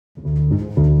It's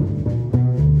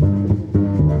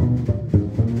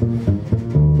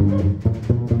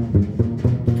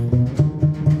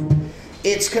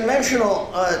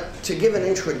conventional to give an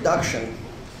introduction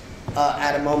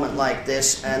at a moment like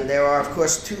this, and there are, of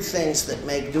course, two things that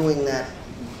make doing that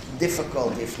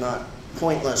difficult, if not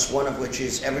pointless, one of which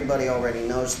is everybody already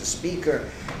knows the speaker,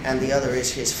 and the other is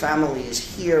his family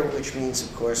is here, which means,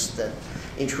 of course, that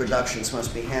introductions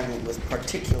must be handled with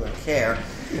particular care.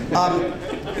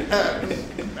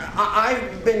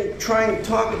 I've been trying to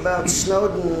talk about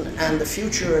Snowden and the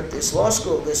future at this law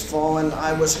school this fall, and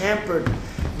I was hampered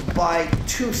by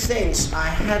two things. I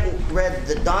hadn't read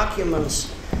the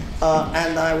documents,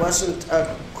 and I wasn't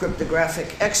a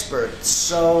cryptographic expert.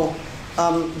 So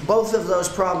both of those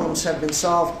problems have been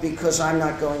solved because I'm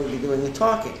not going to be doing the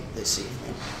talking this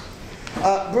evening.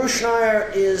 Bruce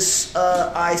Schneier is,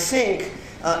 I think,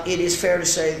 it is fair to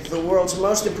say, the world's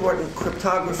most important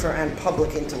cryptographer and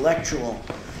public intellectual,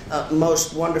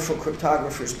 most wonderful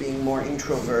cryptographers being more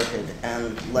introverted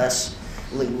and less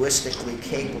linguistically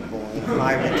capable in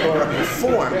high rhetorical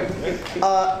form.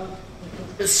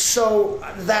 So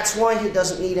that's why he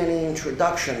doesn't need any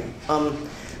introduction.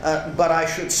 But I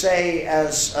should say,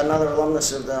 as another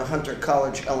alumnus of the Hunter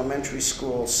College Elementary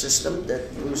School system,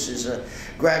 that Bruce is a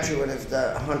graduate of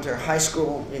the Hunter High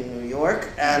School in New York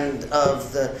and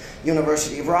of the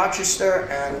University of Rochester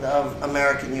and of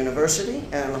American University,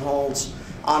 and holds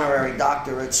honorary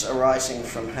doctorates arising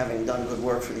from having done good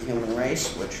work for the human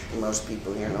race, which most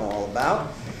people here know all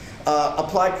about.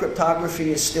 Applied cryptography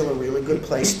is still a really good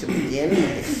place to begin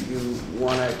if you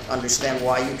want to understand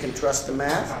why you can trust the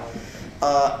math.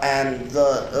 And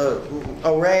the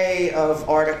array of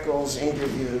articles,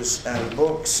 interviews, and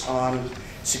books on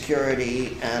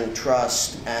security and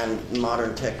trust and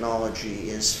modern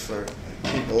technology is for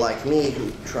people like me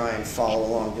who try and follow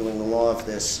along doing the law of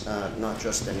this, not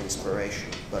just an inspiration,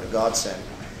 but a godsend.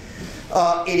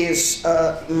 It is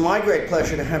my great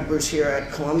pleasure to have Bruce here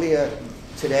at Columbia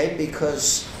today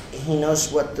because he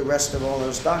knows what the rest of all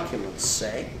those documents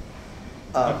say,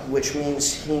 which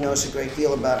means he knows a great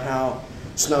deal about how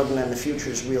Snowden and the future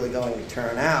is really going to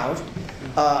turn out.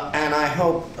 And I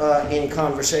hope in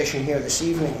conversation here this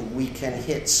evening we can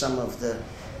hit some of the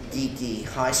geeky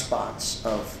high spots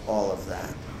of all of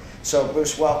that. So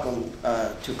Bruce, welcome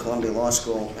to Columbia Law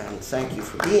School, and thank you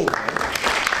for being here.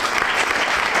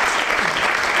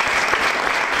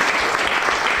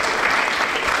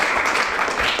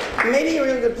 Maybe a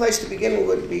really good place to begin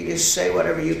would be to say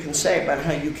whatever you can say about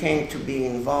how you came to be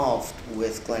involved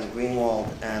with Glenn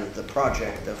Greenwald and the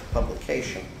project of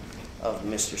publication of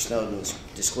Mr. Snowden's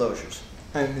disclosures.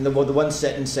 And the one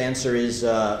sentence answer is,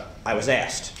 I was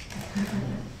asked.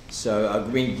 So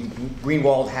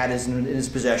Greenwald had in his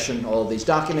possession all of these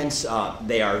documents.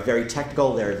 They are very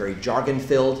technical, they're very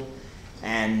jargon-filled,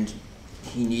 and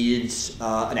he needed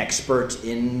an expert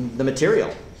in the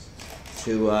material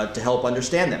to help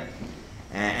understand them.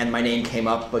 And my name came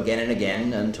up again and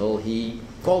again until he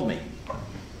called me.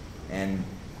 And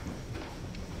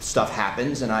stuff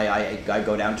happens, and I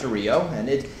go down to Rio, and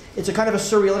it's a kind of a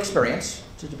surreal experience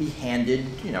to be handed,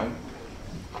 you know,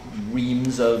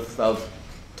 reams of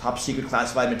top secret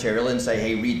classified material and say,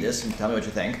 hey, read this and tell me what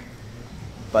you think.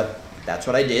 But that's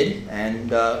what I did,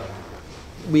 and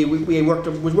we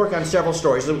worked on several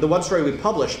stories. The one story we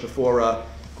published before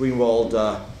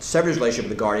Greenwald severed his relationship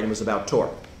with The Guardian was about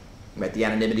Tor, right? The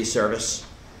anonymity service,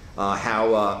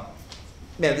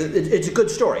 it's a good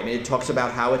story. I mean, it talks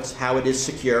about how it is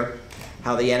secure,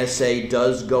 how the NSA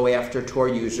does go after Tor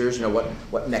users, you know,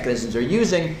 what mechanisms they're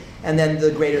using, and then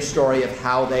the greater story of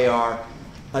how they are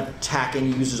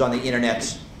attacking users on the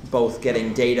internet, both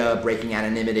getting data, breaking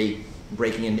anonymity,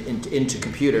 breaking into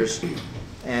computers.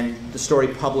 And the story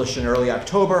published in early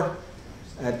October.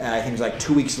 I think it was like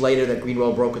 2 weeks later that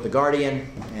Greenwald broke with The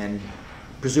Guardian, and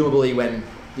presumably when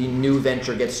the new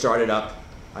venture gets started up,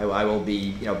 I will be,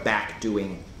 you know, back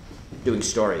doing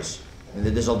stories. And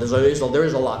there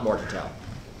is a lot more to tell.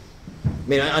 I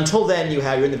mean, until then,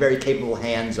 you're in the very capable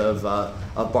hands of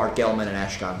Bart Gellman and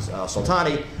Ashkan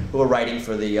Soltani, who are writing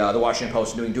for the Washington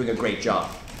Post and doing a great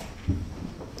job.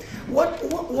 What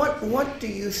do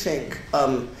you think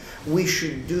we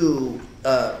should do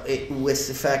with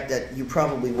the fact that you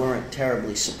probably weren't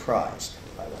terribly surprised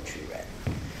by what you read?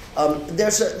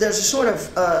 There's a sort of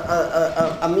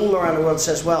a meme around the world that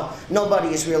says, well, nobody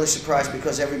is really surprised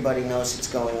because everybody knows it's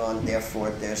going on,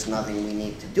 therefore there's nothing we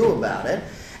need to do about it.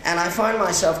 And I find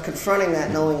myself confronting that,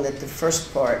 knowing that the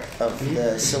first part of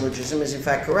the syllogism is in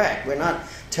fact correct. We're not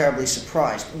terribly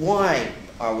surprised. Why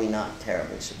are we not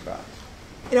terribly surprised?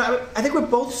 You know, I think we're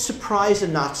both surprised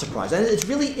and not surprised. And it's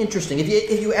really interesting. If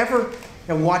you ever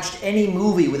and watched any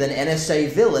movie with an NSA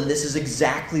villain, this is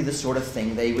exactly the sort of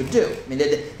thing they would do. I mean,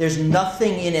 there's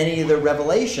nothing in any of the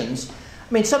revelations.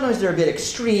 I mean, sometimes they're a bit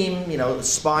extreme, you know,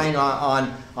 spying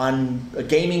on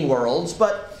gaming worlds,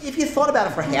 but if you thought about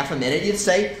it for half a minute, you'd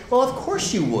say, well, of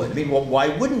course you would. I mean, well, why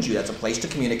wouldn't you? That's a place to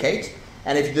communicate.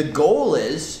 And if the goal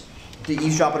is to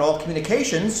eavesdrop on all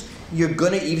communications, you're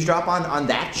going to eavesdrop on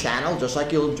that channel, just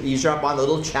like you'll eavesdrop on the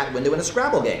little chat window in a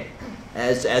Scrabble game,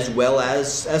 as well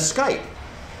as Skype.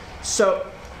 So,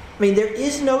 I mean, there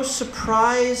is no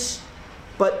surprise,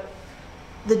 but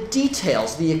the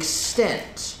details, the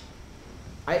extent,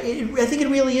 I think it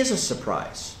really is a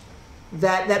surprise.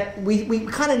 That we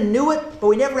kind of knew it, but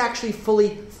we never actually fully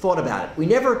thought about it. We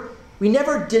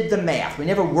never did the math. We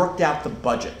never worked out the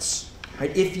budgets.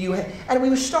 Right? And we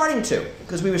were starting to,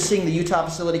 because we were seeing the Utah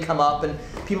facility come up, and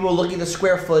people were looking at the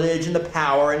square footage and the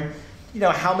power, and you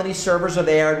know how many servers are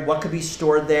there and what could be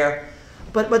stored there.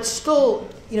 But still,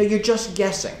 you know, you're just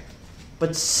guessing.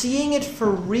 But seeing it for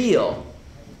real,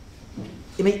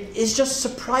 I mean, it's just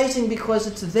surprising because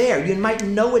it's there. You might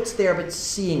know it's there, but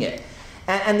seeing it.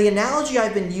 And the analogy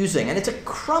I've been using, and it's a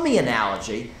crummy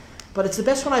analogy, but it's the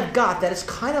best one I've got, that it's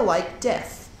kind of like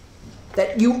death.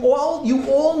 That you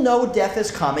all know death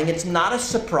is coming. It's not a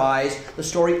surprise. The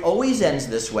story always ends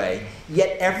this way.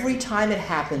 Yet every time it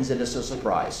happens, it is a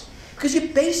surprise. Because you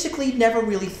basically never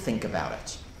really think about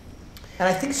it. And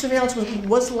I think surveillance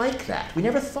was like that. We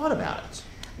never thought about it.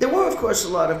 There were, of course, a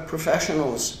lot of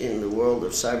professionals in the world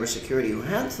of cybersecurity who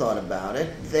had thought about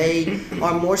it. They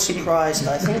are more surprised,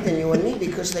 I think, than you and me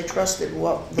because they trusted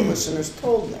what the listeners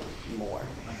told them more.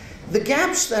 The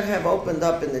gaps that have opened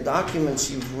up in the documents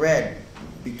you've read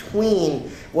between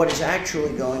what is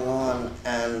actually going on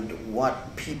and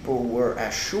what people were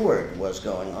assured was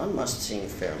going on must seem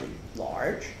fairly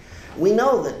large. We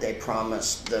know that they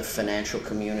promised the financial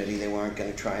community they weren't going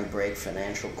to try and break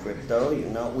financial crypto.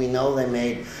 We know they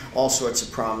made all sorts of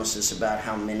promises about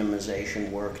how minimization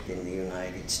worked in the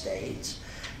United States.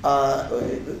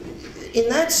 In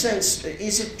that sense,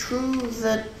 is it true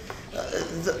that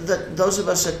that those of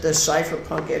us at the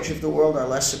cypherpunk edge of the world are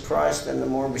less surprised than the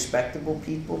more respectable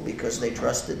people because they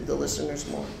trusted the listeners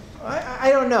more?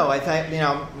 I don't know. I think, you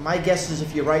know, my guess is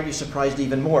if you're right, you're surprised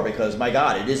even more because, my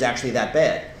God, it is actually that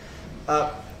bad.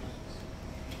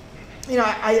 You know,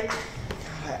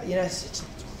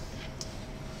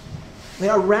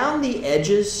 around the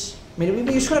edges, I mean,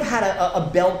 we sort of had a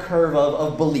bell curve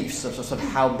of beliefs of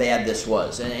how bad this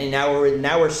was, and now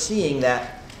we're seeing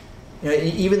that, you know,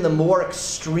 even the more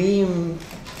extreme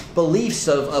beliefs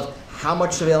of how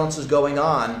much surveillance is going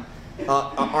on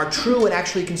are true and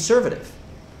actually conservative.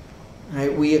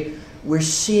 Right? We're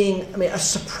seeing, I mean, a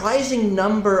surprising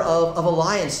number of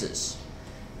alliances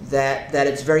that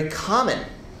it's very common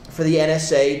for the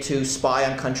NSA to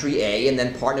spy on country A and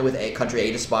then partner with country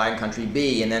A to spy on country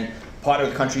B and then partner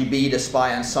with country B to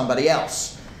spy on somebody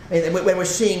else. And when we're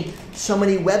seeing so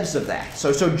many webs of that.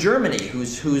 So Germany,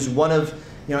 who's one of,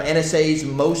 you know, NSA's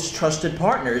most trusted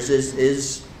partners,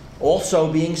 is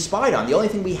also being spied on. The only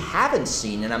thing we haven't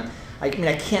seen, and I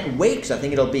can't wait because I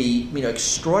think it'll be, you know,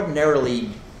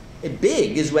 extraordinarily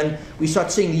big, is when we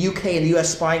start seeing the UK and the US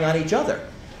spying on each other.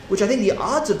 Which I think the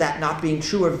odds of that not being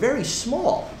true are very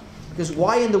small. Because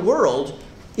why in the world,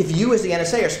 if you as the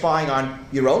NSA are spying on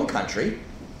your own country,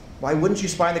 why wouldn't you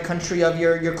spy on the country of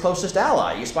your closest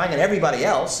ally? You're spying on everybody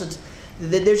else.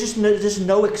 There's just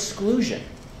no exclusion.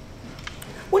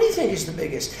 What do you think is the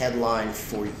biggest headline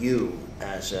for you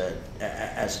as a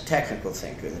technical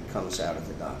thinker that comes out of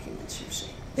the documents you've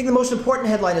seen? I think the most important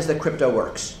headline is that crypto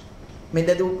works. I mean,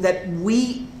 that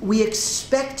we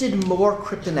expected more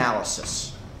cryptanalysis.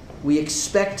 We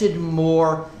expected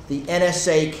more, the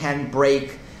NSA can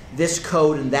break this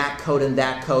code and that code and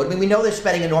that code. I mean, we know they're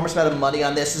spending an enormous amount of money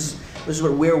on this. This is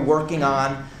what we're working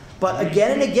on. But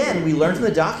again and again, we learned from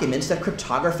the documents that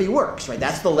cryptography works, right?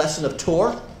 That's the lesson of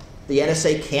Tor. The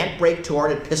NSA can't break Tor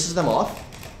and it pisses them off.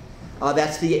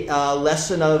 That's the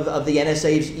lesson of the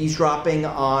NSA's eavesdropping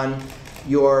on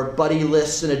your buddy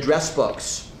lists and address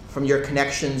books from your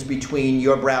connections between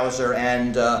your browser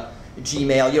and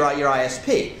Gmail, your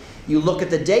ISP. You look at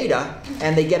the data,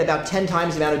 and they get about 10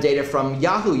 times the amount of data from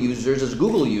Yahoo users as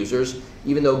Google users,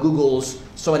 even though Google's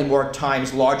so many more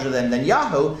times larger than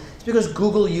Yahoo. It's because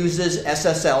Google uses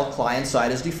SSL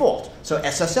client-side as default. So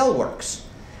SSL works.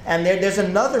 And there's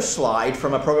another slide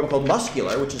from a program called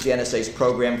Muscular, which is the NSA's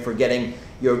program for getting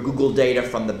your Google data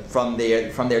from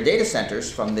their data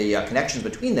centers, from the connections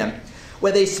between them,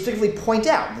 where they specifically point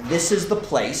out this is the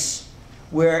place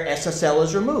where SSL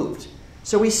is removed.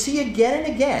 So we see again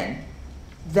and again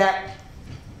that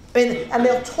And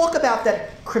they'll talk about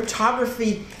that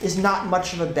cryptography is not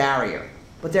much of a barrier,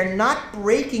 but they're not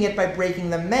breaking it by breaking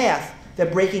the math, they're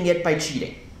breaking it by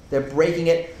cheating. They're breaking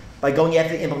it by going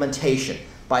after the implementation,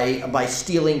 by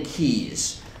stealing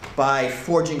keys, by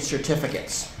forging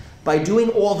certificates, by doing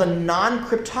all the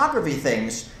non-cryptography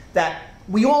things that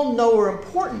we all know are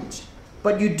important,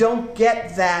 but you don't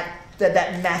get that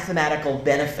mathematical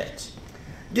benefit.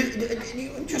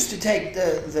 Just to take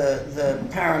the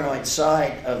paranoid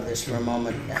side of this for a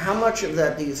moment, how much of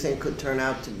that do you think could turn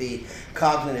out to be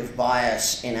cognitive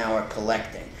bias in our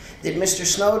collecting? Did Mr.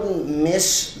 Snowden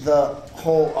miss the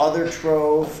whole other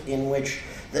trove in which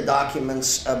the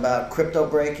documents about crypto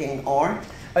breaking are?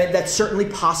 I mean, that's certainly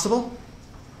possible.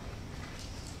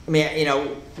 I mean, you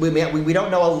know, we don't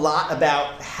know a lot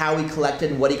about how he collected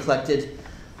and what he collected,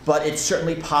 but it's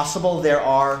certainly possible. There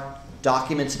are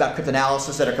documents about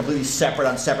cryptanalysis that are completely separate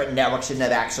on separate networks. You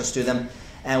didn't have access to them,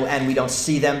 and we don't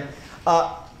see them.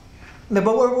 But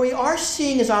what we are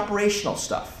seeing is operational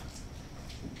stuff.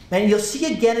 And you'll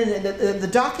see again in the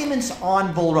documents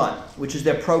on Bull Run, which is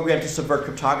their program to subvert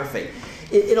cryptography,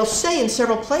 it'll say in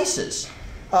several places,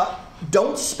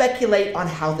 don't speculate on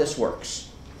how this works.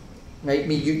 Right? I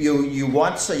mean,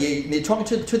 you're talking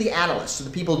to the analysts, to the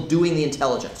people doing the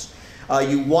intelligence.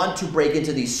 You want to break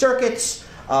into these circuits.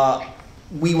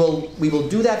 We will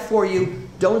do that for you.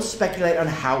 Don't speculate on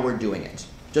how we're doing it.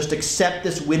 Just accept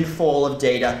this windfall of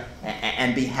data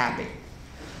and be happy.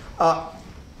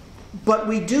 But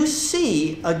we do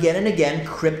see again and again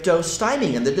crypto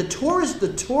stymieing, and the Tor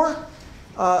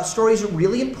stories are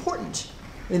really important.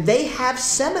 I mean, they have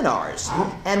seminars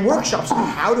and workshops on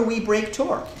how do we break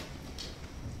Tor.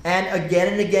 And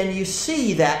again you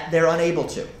see that they're unable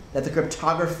to, that the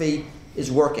cryptography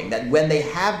is working, that when they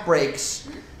have breaks,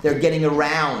 they're getting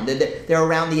around, they're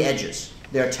around the edges.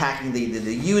 They're attacking the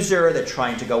user, they're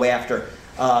trying to go after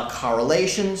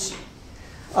correlations.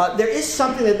 There is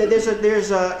something that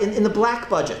in the black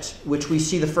budget, which we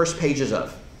see the first pages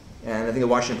of, and I think the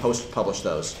Washington Post published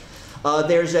those.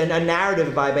 There's a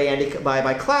narrative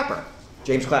by Clapper,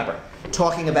 James Clapper,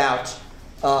 talking about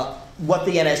what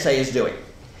the NSA is doing.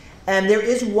 And there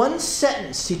is one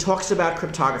sentence he talks about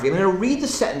cryptography. I'm going to read the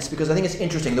sentence because I think it's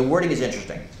interesting. The wording is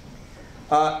interesting.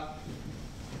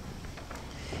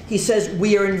 He says,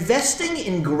 "We are investing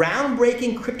in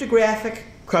groundbreaking cryptanalytic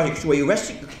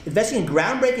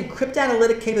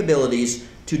capabilities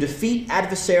to defeat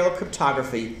adversarial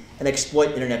cryptography and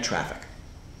exploit internet traffic."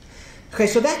 Okay,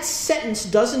 so that sentence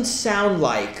doesn't sound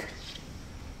like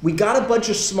we got a bunch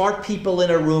of smart people in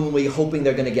a room and we're hoping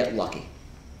they're going to get lucky.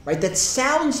 Right? That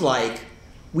sounds like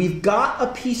we've got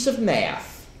a piece of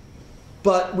math,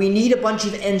 but we need a bunch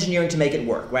of engineering to make it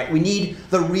work. Right? We need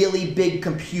the really big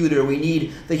computer. We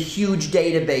need the huge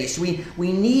database. We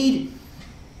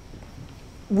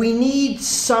need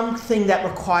something that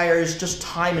requires just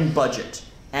time and budget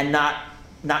and not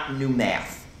new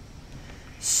math.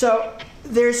 So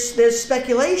there's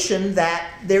speculation that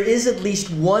there is at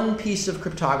least one piece of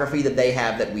cryptography that they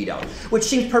have that we don't, which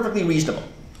seems perfectly reasonable.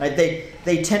 Right?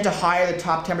 They tend to hire the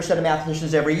top 10% of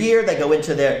mathematicians every year. They go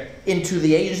into the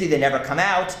agency. They never come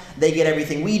out. They get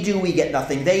everything we do. We get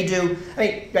nothing they do. I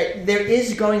mean, right, there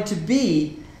is going to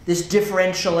be this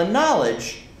differential in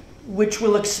knowledge, which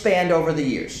will expand over the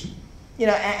years. You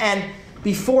know, and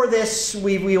before this,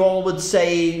 we all would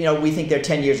say, you know, we think they're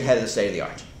 10 years ahead of the state of the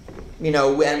art. You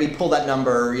know, and we pull that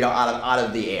number, you know, out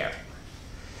of the air.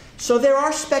 So there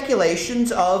are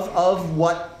speculations of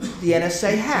what the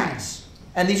NSA has.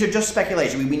 And these are just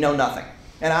speculation. We know nothing.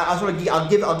 And I'll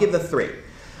give the three.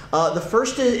 The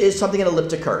first is something in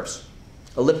elliptic curves.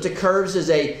 Elliptic curves is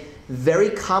a very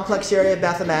complex area of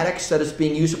mathematics that is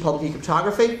being used for public key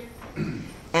cryptography.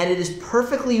 And it is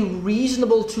perfectly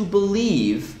reasonable to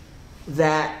believe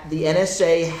that the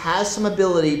NSA has some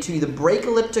ability to either break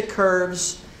elliptic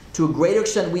curves to a greater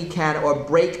extent we can, or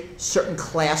break certain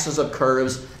classes of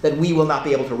curves that we will not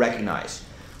be able to recognize.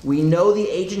 We know the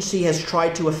agency has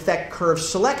tried to affect curve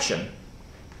selection,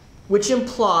 which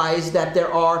implies that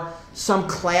there are some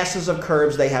classes of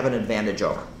curves they have an advantage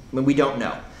over. I mean, we don't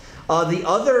know. The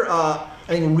other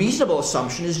reasonable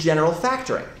assumption is general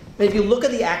factoring. And if you look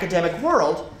at the academic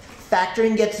world,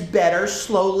 factoring gets better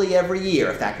slowly every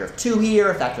year. A factor of 2 here,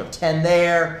 a factor of 10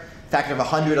 there, a factor of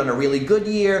 100 on a really good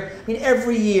year. I mean,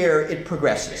 every year it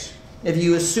progresses. If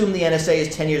you assume the NSA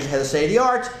is 10 years ahead of the state of the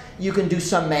art, you can do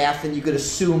some math and you could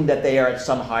assume that they are at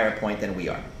some higher point than we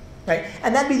are. Right?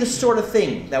 And that'd be the sort of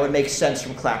thing that would make sense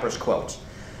from Clapper's quote.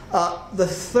 The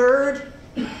third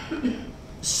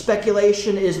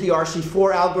speculation is the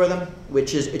RC4 algorithm,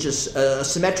 which is a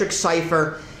symmetric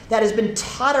cipher that has been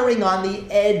tottering on the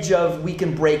edge of we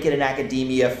can break it in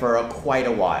academia for quite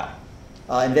a while.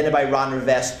 Invented by Ron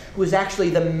Rivest, who is actually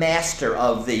the master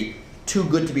of the too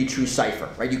good to be true cipher.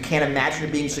 Right? You can't imagine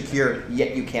it being secure,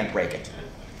 yet you can't break it.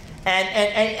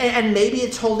 And maybe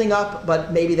it's holding up,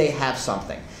 but maybe they have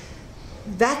something.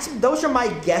 Those are my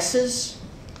guesses,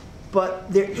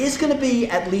 but there is going to be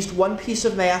at least one piece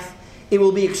of math. It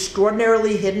will be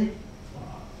extraordinarily hidden.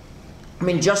 I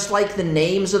mean, just like the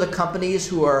names of the companies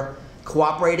who are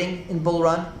cooperating in Bull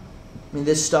Run. I mean,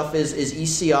 this stuff is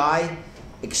ECI,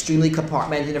 extremely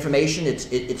compartmented information.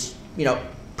 It's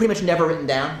pretty much never written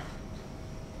down.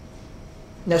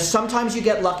 Now, sometimes you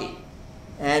get lucky.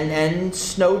 And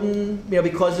Snowden,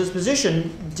 because of his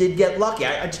position, did get lucky.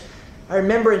 I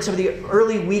remember in some of the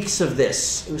early weeks of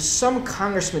this, it was some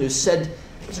congressman who said,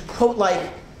 it was a quote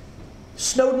like,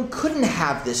 Snowden couldn't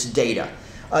have this data.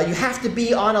 You have to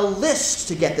be on a list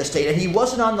to get this data. And he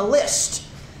wasn't on the list.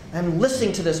 I'm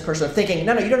listening to this person thinking,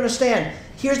 no, you don't understand.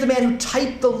 Here's the man who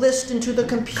typed the list into the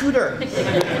computer.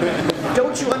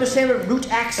 Don't you understand what root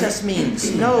access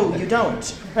means? No, you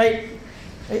don't. Right?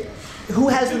 Who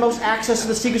has the most access to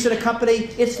the secrets in a company?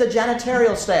 It's the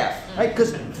janitorial staff, right?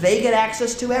 Because they get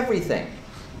access to everything.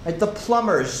 Right? The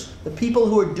plumbers, the people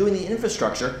who are doing the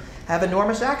infrastructure have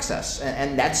enormous access,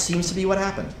 and that seems to be what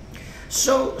happened.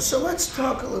 So let's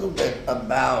talk a little bit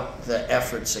about the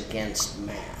efforts against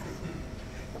math.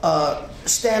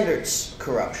 Standards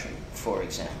corruption, for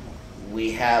example.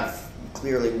 We have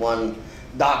clearly one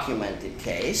documented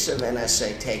case of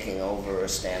NSA taking over a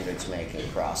standards-making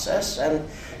process and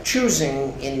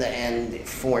choosing, in the end,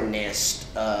 for NIST,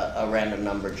 a random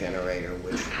number generator,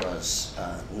 which was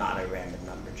not a random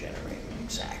number generator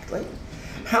exactly.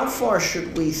 How far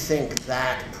should we think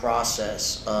that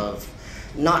process of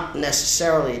not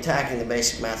necessarily attacking the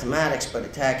basic mathematics, but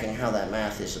attacking how that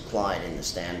math is applied in the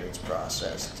standards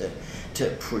process to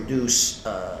produce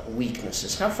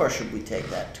weaknesses, how far should we take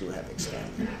that to have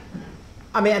extended?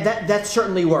 I mean, that's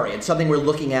certainly worrying. It's something we're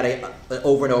looking at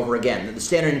over and over again. The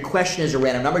standard in question is a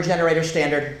random number generator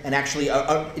standard, and actually,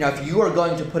 if you are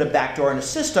going to put a backdoor in a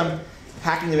system,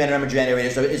 hacking the random number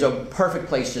generator is a perfect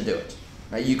place to do it.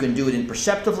 Right? You can do it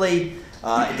imperceptibly.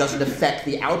 It doesn't affect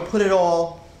the output at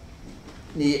all.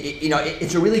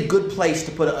 It's a really good place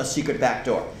to put a secret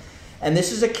backdoor. And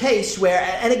this is a case where,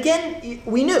 and again,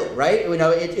 we knew, right?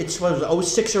 It's what was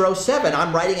it, 06 or 07.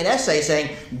 I'm writing an essay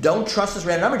saying, don't trust this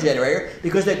random number generator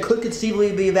because there could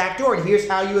conceivably be a backdoor, and here's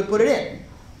how you would put it in.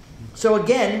 So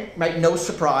again, right, no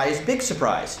surprise, big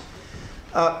surprise.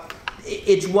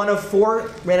 It's one of 4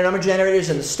 random number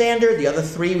generators in the standard. The other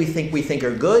 3 we think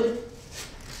are good.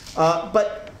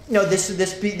 But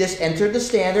this entered the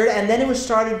standard, and then it was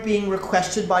started being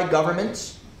requested by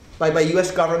governments, by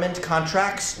U.S. government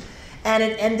contracts. And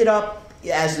it ended up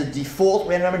as the default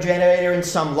random number generator in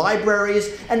some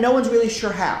libraries, and no one's really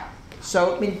sure how.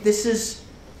 So, I mean, this is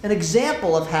an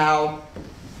example of how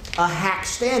a hack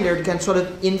standard can sort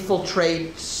of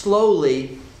infiltrate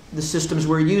slowly the systems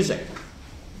we're using.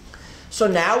 So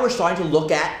now we're starting to look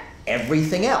at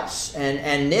everything else.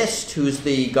 And NIST, who's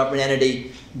the government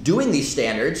entity doing these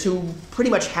standards, who pretty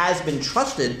much has been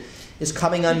trusted, is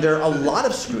coming under a lot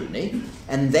of scrutiny,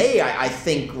 and they, I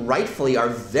think, rightfully are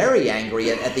very angry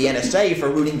at the NSA for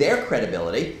ruining their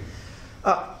credibility.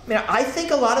 I think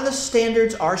a lot of the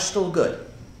standards are still good.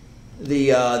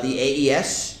 The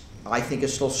AES, I think,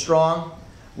 is still strong.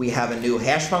 We have a new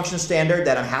hash function standard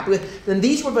that I'm happy with. And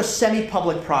these were just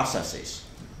semi-public processes.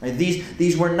 Right?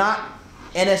 These were not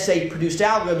NSA-produced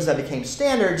algorithms that became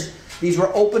standards. These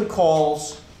were open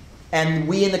calls, and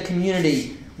we in the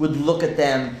community would look at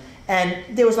them.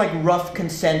 And there was like rough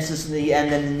consensus in the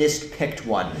end, and the NIST picked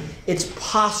one. It's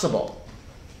possible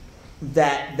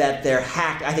that they're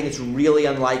hacked. I think it's really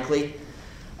unlikely.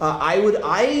 I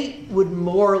would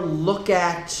more look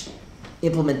at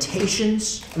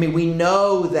implementations. I mean, we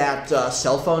know that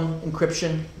cell phone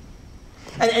encryption,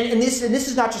 and this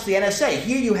is not just the NSA.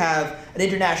 Here you have an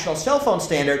international cell phone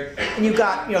standard, and you've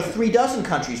got 36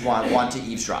 countries want to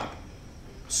eavesdrop.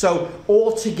 So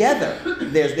altogether,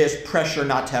 there's pressure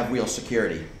not to have real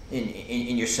security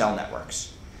in your cell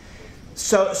networks.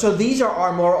 So these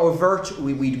are more overt.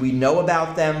 We know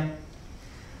about them.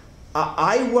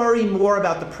 I worry more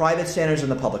about the private standards than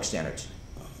the public standards.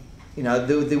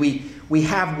 We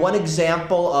have one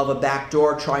example of a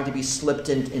backdoor trying to be slipped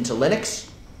into Linux,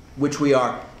 which we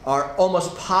are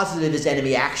almost positive is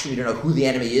enemy action. We don't know who the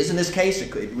enemy is in this case.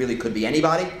 It really could be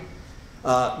anybody.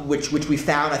 Which we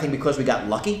found, I think, because we got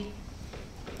lucky.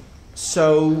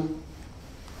 So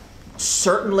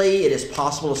certainly it is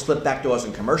possible to slip backdoors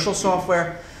in commercial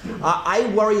software.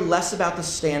 I worry less about the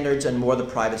standards and more the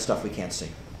private stuff we can't see.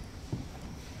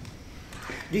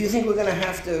 Do you think we're going to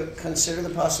have to consider the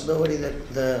possibility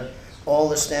that all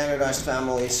the standardized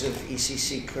families of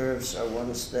ECC curves are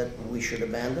ones that we should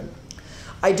abandon?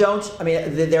 I don't. I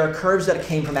mean, there are curves that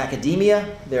came from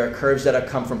academia. There are curves that have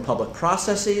come from public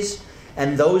processes.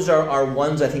 And those are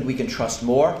ones I think we can trust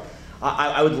more.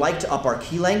 I would like to up our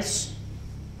key lengths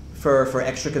for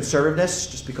extra conservativeness,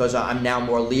 just because I'm now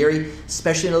more leery,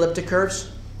 especially in elliptic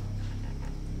curves.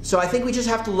 So I think we just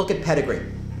have to look at pedigree.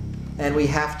 And we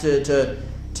have to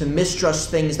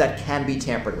mistrust things that can be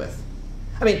tampered with.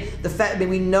 I mean,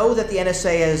 we know that the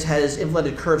NSA has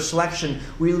implemented curve selection.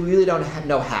 We really don't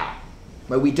know how.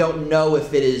 Right? We don't know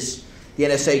if it is the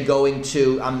NSA going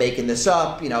to, I'm making this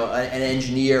up, an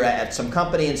engineer at some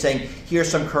company and saying, here's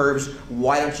some curves,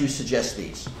 why don't you suggest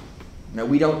these?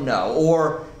 We don't know.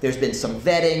 Or there's been some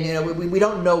vetting, we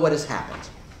don't know what has happened.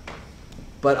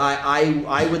 But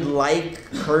I would like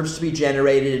curves to be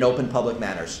generated in open public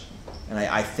manners. And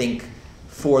I think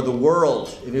for the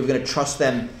world, if we're going to trust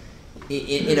them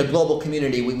in a global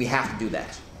community, we have to do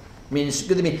that. We end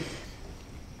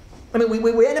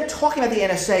up talking about the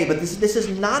NSA, but this is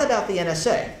not about the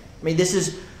NSA. I mean, this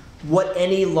is what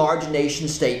any large nation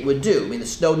state would do. I mean,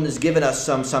 Snowden has given us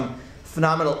some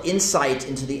phenomenal insight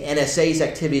into the NSA's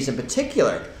activities in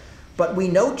particular, but we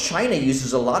know China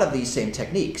uses a lot of these same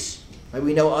techniques. Right?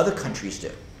 We know other countries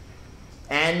do.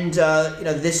 And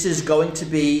this is going to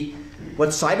be what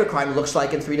cybercrime looks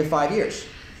like in 3 to 5 years.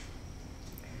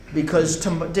 Because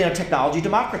technology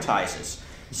democratizes.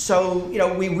 So,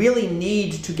 we really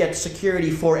need to get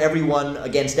security for everyone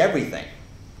against everything.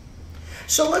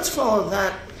 So let's follow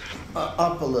that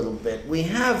up a little bit. We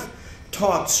have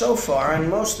talked so far, and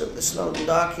most of the Snowden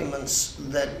documents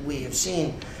that we have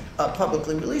seen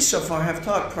publicly released so far have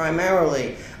talked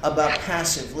primarily about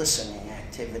passive listening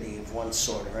activity of one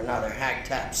sort or another, hack,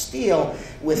 tap, steal,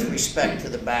 with respect to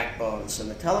the backbones and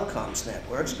the telecoms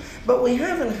networks. But we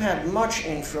haven't had much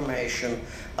information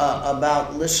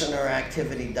about listener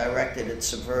activity directed at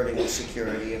subverting the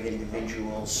security of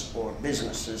individuals or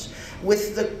businesses.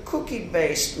 With the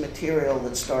cookie-based material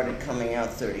that started coming out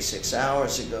 36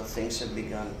 hours ago, things have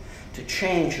begun to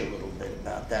change a little bit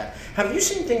about that. Have you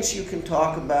seen things you can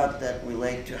talk about that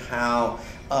relate to how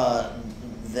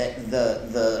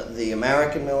the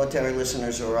American military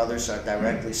listeners or others are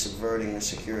directly subverting the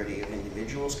security of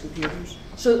individuals' computers?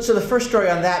 So the first story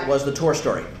on that was the Tor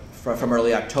story from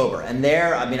early October. And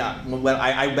there,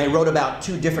 I wrote about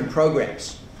 2 different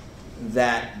programs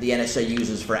that the NSA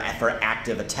uses for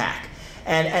active attack.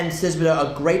 And there's been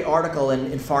a great article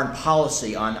in Foreign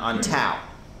Policy on TAO,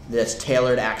 that's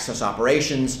Tailored Access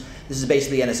Operations. This is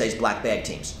basically NSA's black bag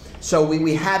teams. So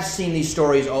we have seen these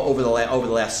stories over the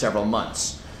last several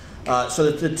months.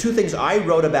 So the 2 things I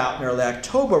wrote about in early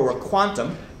October were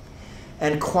quantum.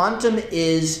 And quantum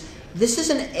this is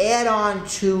an add-on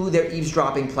to their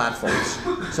eavesdropping platforms.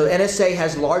 So NSA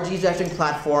has large eavesdropping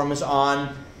platforms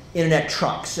on internet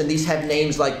trucks. And these have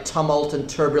names like tumult and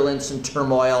turbulence and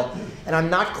turmoil. And I'm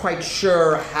not quite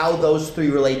sure how those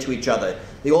 3 relate to each other.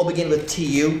 They all begin with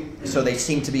TU, so they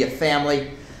seem to be a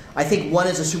family. I think one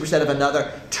is a superset of another.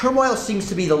 Turmoil seems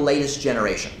to be the latest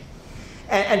generation.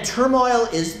 And turmoil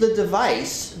is the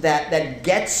device that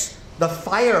gets the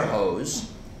fire hose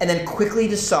and then quickly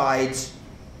decides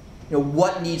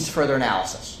what needs further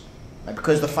analysis. Right?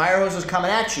 Because the fire hose is coming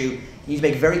at you, you need to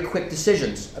make very quick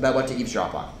decisions about what to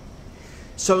eavesdrop on.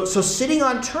 So sitting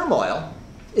on turmoil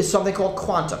is something called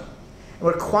quantum. And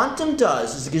what quantum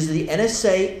does is it gives the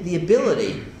NSA the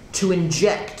ability to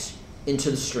inject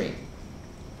into the stream,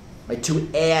 right, to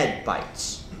add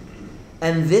bytes.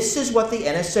 And this is what the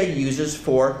NSA uses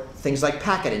for things like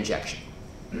packet injection.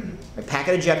 Right,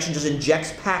 packet injection just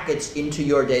injects packets into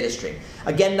your data stream.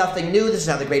 Again, nothing new. This is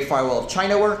how the Great Firewall of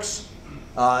China works.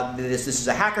 This is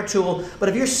a hacker tool. But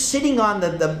if you're sitting on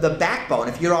the backbone,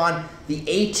 if you're on the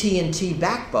AT&T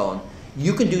backbone,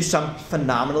 you can do some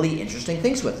phenomenally interesting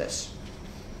things with this.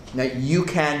 Now, you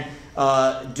can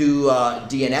do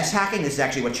DNS hacking. This is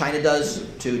actually what China does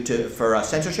for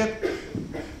censorship.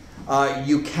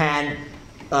 You can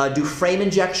do frame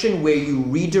injection, where you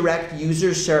redirect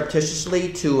users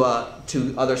surreptitiously to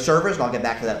other servers, and I'll get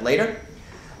back to that later.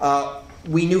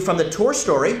 We knew from the Tor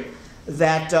story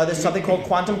that there's something called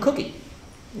quantum cookie.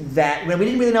 That we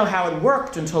didn't really know how it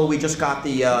worked until we just got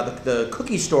the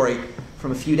cookie story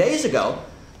from a few days ago.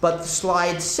 But the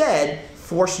slide said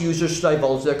force users to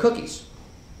divulge their cookies.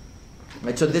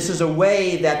 Right, so this is a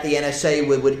way that the NSA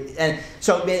would and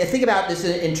so think about this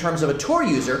in terms of a Tor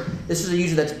user. This is a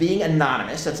user that's being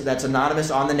anonymous. That's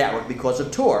anonymous on the network because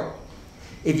of Tor.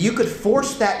 If you could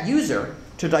force that user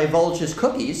to divulge his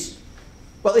cookies,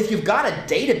 well, if you've got a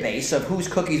database of whose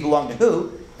cookies belong to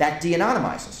who, that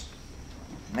de-anonymizes.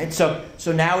 Right? So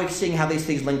now we're seeing how these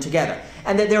things link together.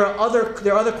 And then there are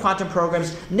other quantum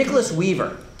programs. Nicholas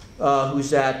Weaver,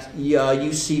 who's at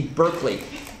UC Berkeley,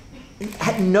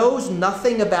 knows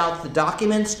nothing about the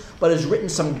documents, but has written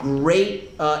some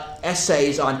great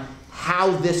essays on how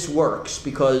this works,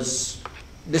 because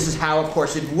this is how, of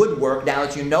course, it would work. Now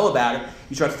that you know about it,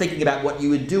 you start thinking about what you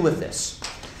would do with this.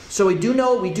 So we do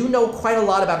know quite a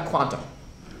lot about quantum,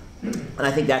 and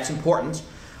I think that's important.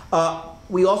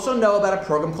 We also know about a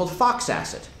program called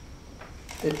FoxAcid.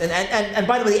 And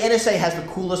by the way, the NSA has the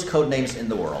coolest code names in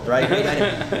the world, right?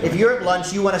 If you're at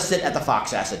lunch, you want to sit at the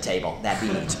FoxAcid table. That'd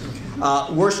be neat.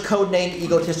 Worst code name,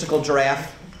 egotistical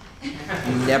giraffe.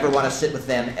 You never want to sit with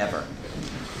them ever.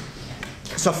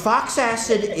 So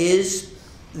FoxAcid is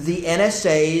the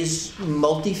NSA's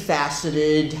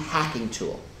multifaceted hacking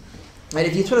tool. Right?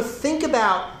 If you sort of think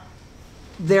about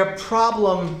their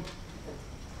problem,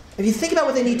 if you think about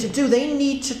what they need to do, they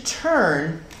need to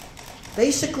turn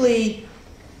basically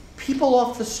people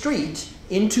off the street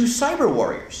into cyber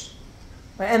warriors.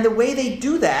 And the way they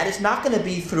do that is not going to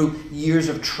be through years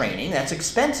of training. That's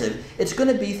expensive. It's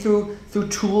going to be through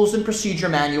tools and procedure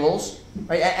manuals,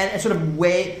 right? and sort of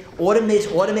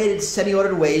automated,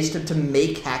 semi-automated ways to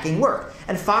make hacking work.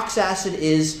 And FoxAcid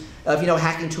is, if you know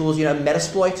hacking tools, you know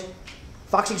Metasploit.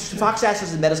 FoxAcid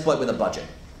is a Metasploit with a budget,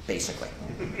 basically,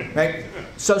 right?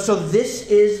 So this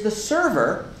is the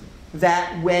server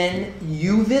that when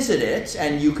you visit it,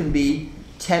 and you can be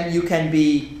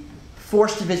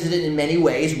forced to visit it in many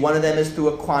ways. One of them is through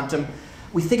a quantum,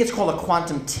 we think it's called a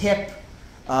quantum tip,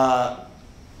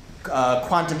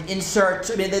 quantum insert.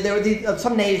 I mean, there are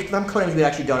some code names we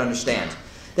actually don't understand.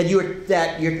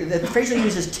 The phrase they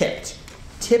use is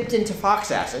tipped into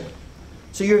FoxAcid.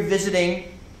 So you're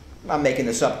visiting, I'm making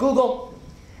this up, Google,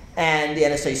 and the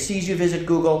NSA sees you visit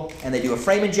Google, and they do a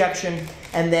frame injection,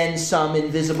 and then some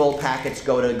invisible packets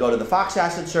go to the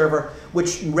FoxAcid server,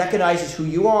 which recognizes who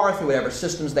you are through whatever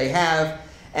systems they have,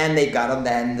 and they've got them.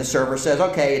 Then the server says,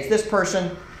 okay, it's this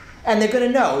person, and they're going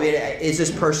to know, is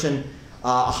this person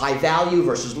a high value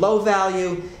versus low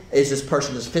value? Is this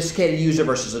person a sophisticated user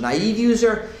versus a naive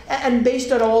user? And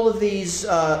based on all of these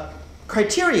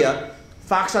criteria,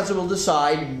 FoxAcid will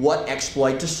decide what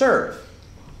exploit to serve.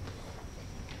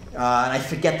 And I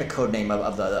forget the code name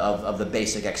of the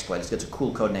basic exploit. It's a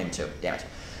cool code name too. Damn it.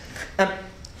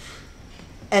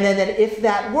 And then if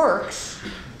that works,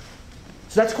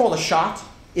 so that's called a shot.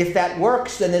 If that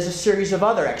works, then there's a series of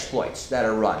other exploits that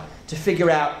are run to figure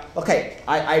out, okay,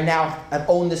 I now have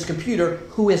owned this computer.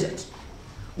 Who is it?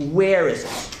 Where is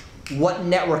it? What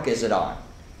network is it on?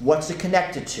 What's it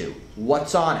connected to?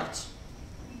 What's on it?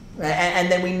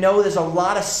 And then we know there's a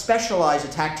lot of specialized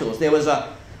attack tools. There was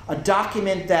a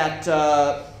document that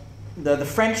the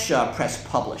French press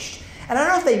published. And I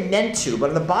don't know if they meant to, but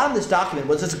on the bottom of this document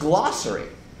was this glossary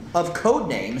of code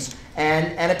names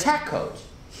and attack codes.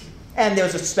 And there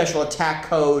was a special attack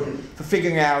code for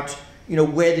figuring out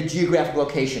where the geographic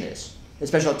location is. A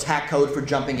special attack code for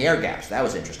jumping air gaps. That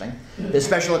was interesting. There's a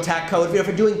special attack code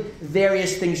for doing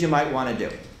various things you might want to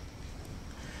do.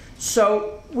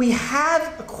 So we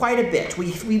have quite a bit.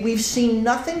 We've seen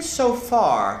nothing so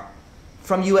far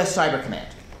from U.S. Cyber Command.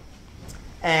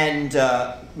 And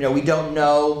we don't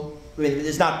know,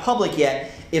 it's not public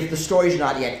yet, if the story's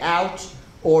not yet out,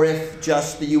 or if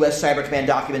just the U.S. Cyber Command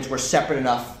documents were separate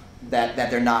enough that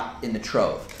they're not in the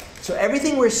trove. So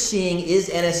everything we're seeing is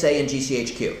NSA and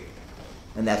GCHQ,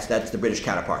 and that's the British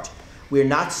counterpart. We're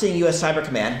not seeing U.S. Cyber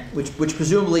Command, which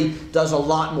presumably does a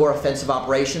lot more offensive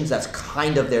operations. That's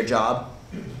kind of their job.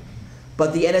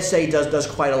 But the NSA does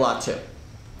quite a lot too.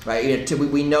 Right?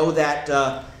 We know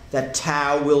that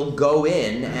Tau will go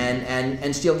in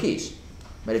and steal keys.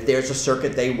 But if there's a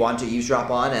circuit they want to eavesdrop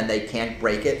on and they can't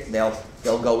break it, they'll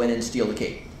go in and steal the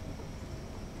key.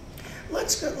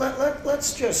 Let's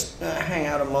just hang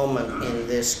out a moment in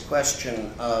this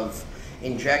question of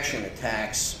injection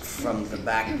attacks from the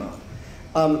backbone.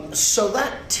 So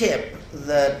that tip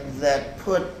that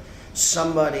put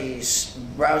somebody's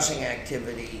browsing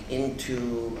activity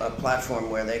into a platform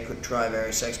where they could try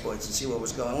various exploits and see what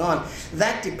was going on,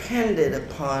 that depended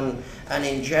upon an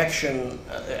injection,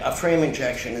 a frame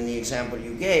injection in the example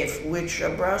you gave, which a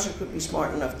browser could be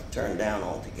smart enough to turn down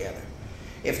altogether.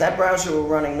 If that browser were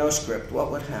running NoScript,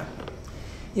 what would happen?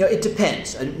 It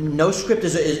depends. NoScript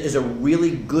is a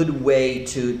really good way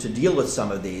to deal with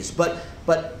some of these, but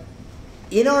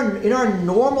in our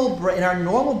normal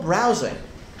browsing,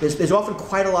 there's often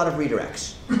quite a lot of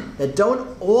redirects that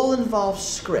don't all involve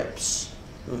scripts.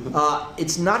 Mm-hmm.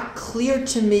 It's not clear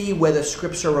to me whether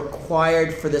scripts are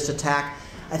required for this attack.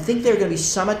 I think there are going to be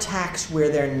some attacks where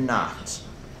they're not.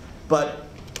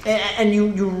 And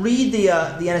you read the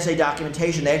NSA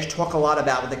documentation, they actually talk a lot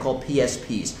about what they call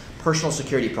PSPs, personal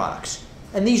security products.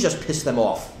 And these just piss them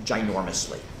off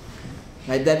ginormously.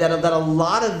 Right? That a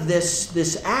lot of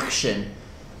this action,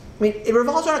 I mean, it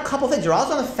revolves around a couple things. It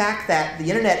revolves on the fact that the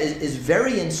internet is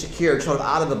very insecure, sort of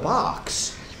out of the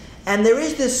box. And there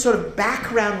is this sort of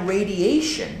background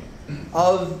radiation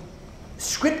of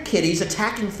script kiddies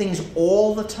attacking things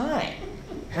all the time.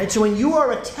 Right? So when you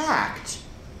are attacked,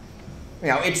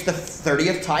 it's the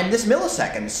 30th time this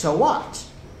millisecond, so what?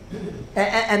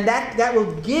 And that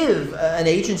will give an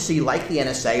agency like the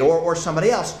NSA or somebody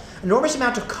else an enormous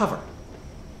amount of cover.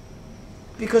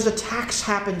 Because attacks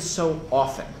happen so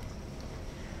often.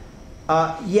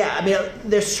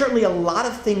 There's certainly a lot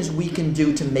of things we can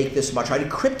do to make this much harder.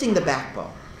 Encrypting the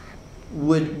backbone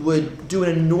would do an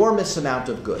enormous amount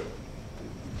of good.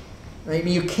 Right? I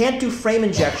mean, you can't do frame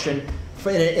injection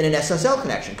in an SSL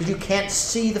connection because you can't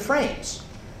see the frames.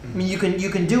 I mean, you can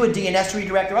do a DNS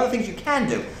redirect or other things you can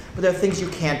do, but there are things you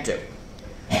can't do.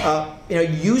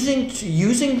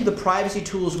 Using the privacy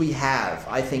tools we have,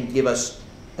 I think, give us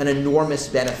an enormous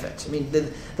benefit. I mean,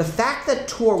 the fact that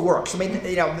Tor works, I mean,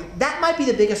 that might be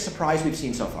the biggest surprise we've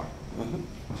seen so far.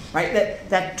 Right?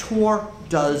 That Tor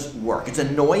does work. It's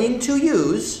annoying to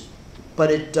use,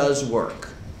 but it does work.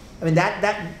 I mean,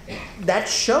 that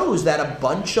shows that a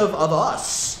bunch of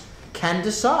us can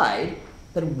decide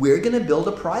that we're going to build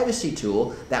a privacy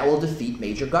tool that will defeat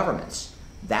major governments.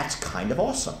 That's kind of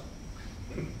awesome.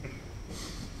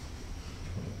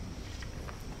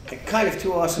 Kind of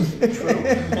too awesome to be true.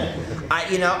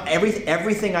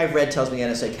 Everything I've read tells me the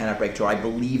NSA cannot break Tor. I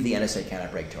believe the NSA cannot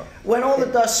break Tor. When all the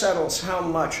dust settles, how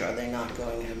much are they not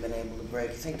going to have been able to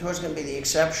break? You think Tor's going to be the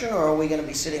exception, or are we going to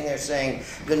be sitting there saying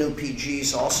the new PG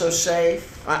is also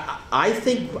safe? I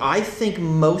think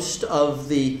most of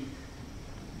the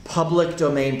public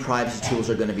domain privacy tools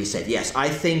are going to be safe. Yes, I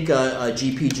think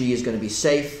GPG is going to be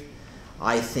safe.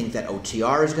 I think that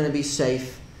OTR is going to be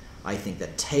safe. I think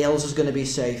that Tails is going to be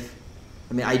safe.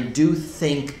 I mean, I do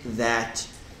think that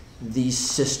these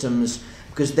systems,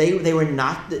 because they were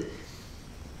not, the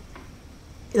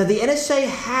NSA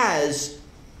has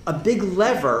a big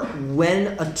lever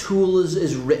when a tool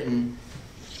is written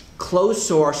closed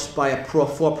source by a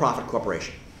for-profit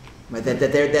corporation. Right? That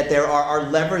there are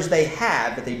levers they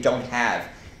have that they don't have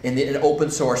in an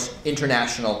open source,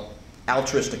 international,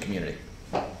 altruistic community.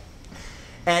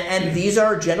 And these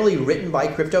are generally written by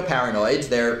crypto paranoids.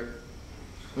 They're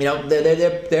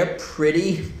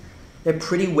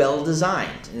pretty well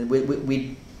designed. And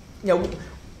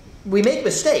we make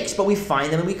mistakes, but we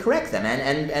find them and we correct them,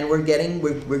 and we're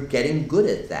getting good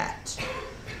at that.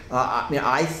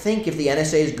 I think if the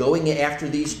NSA is going after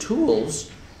these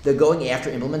tools, they're going after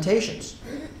implementations.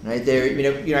 Right?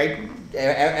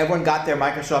 Everyone got their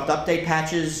Microsoft update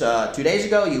patches 2 days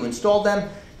ago. You installed them.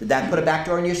 Did that put a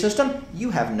backdoor in your system? You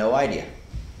have no idea.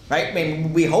 Right? I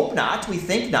mean, we hope not, we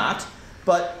think not,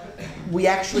 but we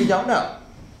actually don't know.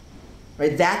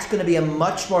 Right? That's going to be a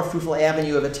much more fruitful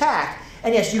avenue of attack.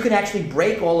 And yes, you can actually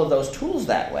break all of those tools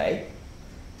that way.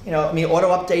 Auto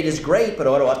update is great, but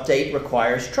auto update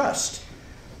requires trust.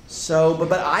 So,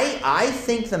 but I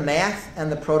think the math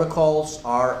and the protocols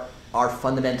are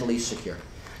fundamentally secure.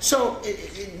 So,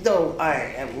 though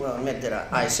I will admit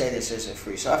that I say this as a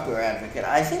free software advocate,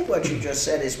 I think what you just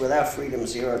said is without freedom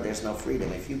zero, there's no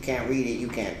freedom. If you can't read it, you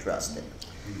can't trust it.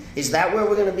 Is that where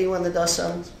we're going to be when the dust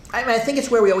settles? I think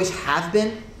it's where we always have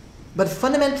been, but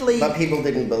fundamentally... But people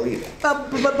didn't believe it.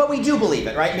 But we do believe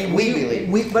it, right? I mean, we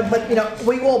believe it. But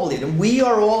we all believe it. We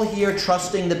are all here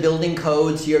trusting the building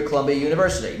codes here at Columbia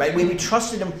University, right? We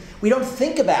trusted them. We don't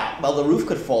think about, well, the roof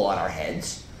could fall on our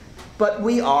heads, but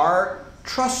we are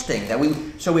trusting that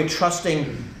we're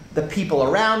trusting the people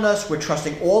around us, we're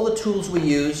trusting all the tools we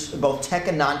use, both tech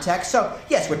and non-tech. So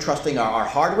yes, we're trusting our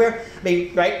hardware. I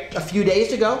mean, right, a few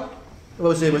days ago,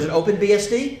 was it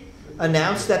OpenBSD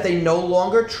announced that they no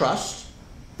longer trust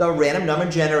the random number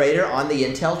generator on the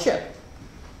Intel chip.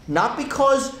 Not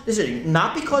because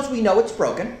we know it's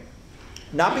broken,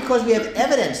 not because we have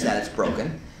evidence that it's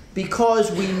broken,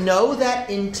 because we know that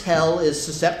Intel is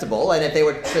susceptible, and if they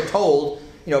were told,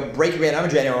 break your random number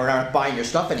generator, we're not buying your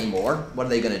stuff anymore, what are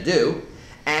they going to do?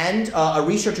 And a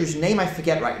researcher whose name I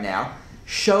forget right now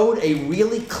showed a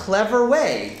really clever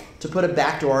way to put a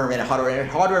backdoor in a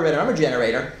hardware random number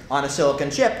generator on a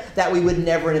silicon chip that we would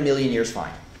never in a million years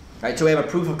find. Right? So we have a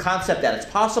proof of concept that it's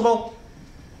possible.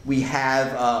 We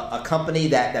have a company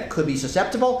that could be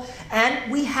susceptible,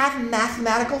 and we have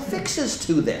mathematical fixes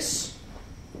to this.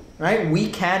 Right? We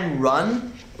can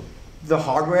run the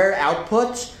hardware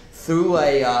outputs through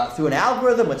an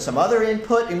algorithm with some other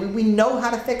input, and we know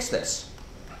how to fix this,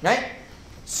 right?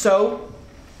 So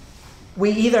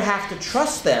we either have to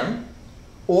trust them,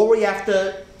 or we have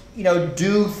to,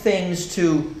 do things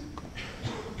to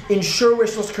ensure we're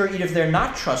still secure even if they're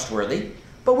not trustworthy,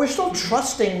 but we're still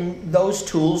trusting those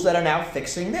tools that are now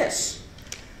fixing this.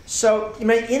 So, in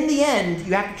the end,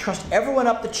 you have to trust everyone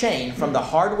up the chain, from the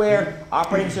hardware,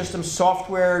 operating system,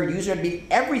 software, user,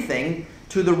 everything,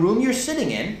 to the room you're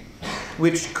sitting in,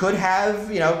 which could have,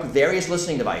 various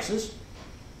listening devices.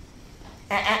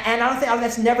 And I think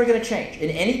that's never going to change. In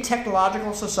any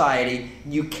technological society,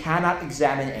 you cannot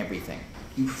examine everything.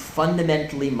 You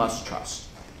fundamentally must trust.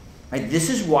 Right? This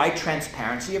is why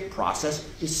transparency of process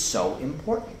is so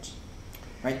important.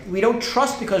 Right? We don't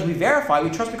trust because we verify. We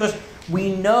trust because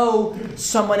we know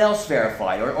someone else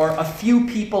verified, or a few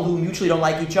people who mutually don't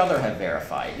like each other have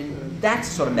verified. And that's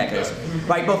the sort of mechanism.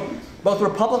 Right? Both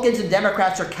Republicans and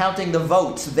Democrats are counting the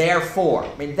votes, therefore.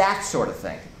 That sort of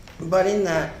thing. But in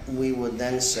that, we would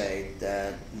then say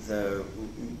that the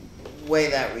way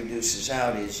that reduces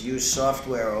out is use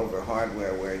software over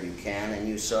hardware where you can, and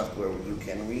use software where you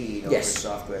can read over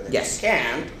software that you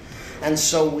can't. And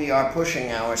so we are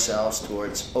pushing ourselves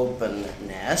towards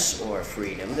openness, or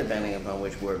freedom, depending upon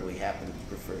which word we happen to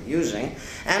prefer using.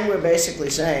 And we're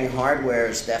basically saying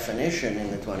hardware's definition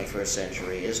in the 21st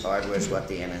century is hardware is what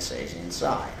the NSA is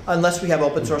inside. Unless we have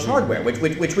open source hardware,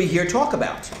 which we hear talk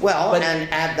about. Well, and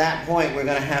at that point, we're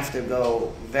going to have to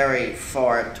go very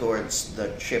far towards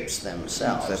the chips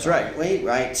themselves. That's right.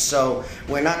 Right? So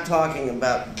we're not talking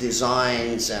about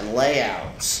designs and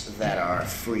layouts that are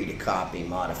free to copy,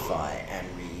 modify, and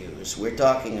reuse. We're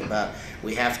talking about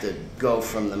we have to go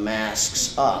from the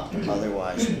masks up,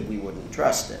 otherwise we wouldn't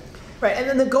trust it. Right, and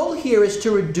then the goal here is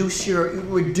to reduce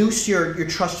your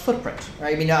trust footprint.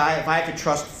 Right? If I have to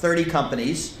trust 30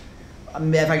 companies,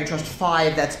 if I can trust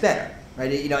 5, that's better.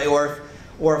 Right?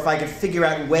 Or if I can figure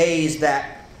out ways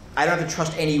that I don't have to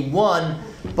trust any one,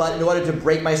 but in order to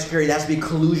break my security, there has to be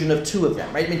collusion of 2 of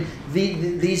them. Right?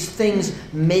 These things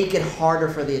make it harder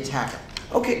for the attacker.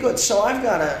 Okay, good. So I've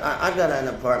got an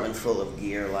apartment full of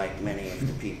gear, like many of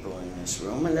the people in this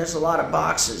room, and there's a lot of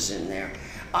boxes in there.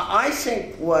 I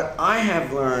think what I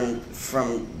have learned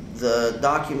from the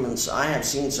documents I have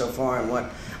seen so far, and what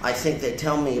I think they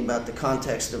tell me about the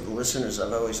context of the listeners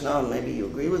I've always known, maybe you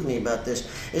agree with me about this,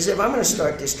 is if I'm going to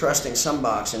start distrusting some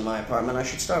box in my apartment, I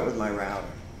should start with my router.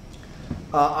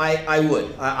 I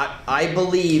would. I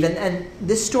believe, and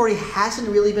this story hasn't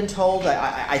really been told.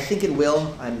 I think it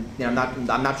will.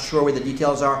 I'm not sure where the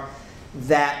details are.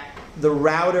 That the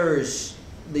routers,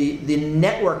 the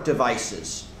network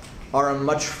devices, are a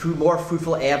much more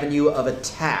fruitful avenue of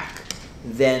attack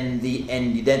than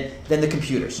the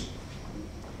computers.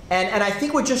 And I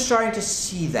think we're just starting to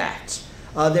see that.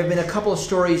 There have been a couple of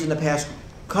stories in the past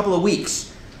couple of weeks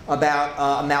about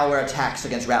malware attacks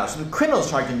against routers. The criminals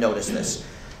starting to notice this.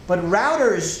 But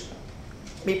routers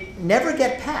never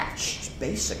get patched,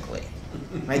 basically.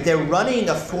 Right? They're running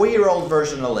a 4-year-old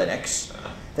version of Linux.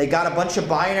 They got a bunch of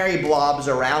binary blobs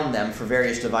around them for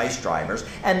various device drivers,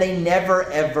 and they never,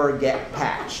 ever get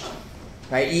patched.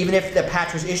 Right? Even if the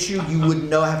patch was issued, you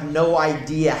would have no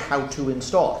idea how to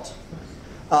install it.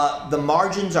 The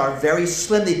margins are very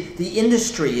slim. The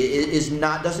industry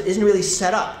isn't really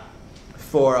set up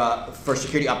for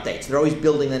security updates. They're always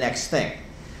building the next thing.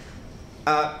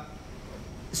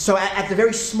 So at the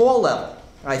very small level,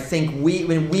 I think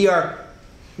we are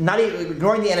not even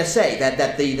ignoring the NSA,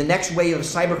 that the next wave of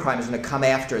cybercrime is going to come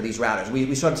after these routers.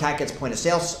 We saw an attack against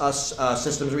point-of-sale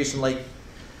systems recently.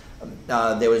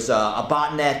 There was a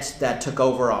botnet that took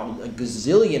over a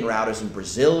gazillion routers in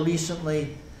Brazil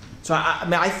recently. So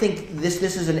I think this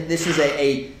is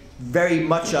a very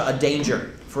much a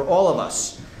danger for all of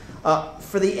us.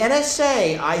 For the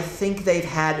NSA, I think they've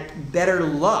had better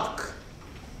luck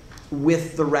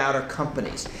with the router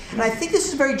companies. And I think this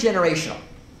is very generational.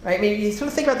 Right? You sort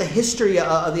of think about the history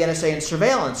of the NSA and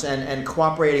surveillance and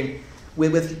cooperating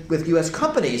with US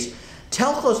companies.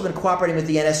 Telcos have been cooperating with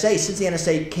the NSA since the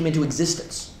NSA came into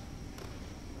existence.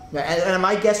 And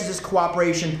my guess is this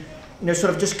cooperation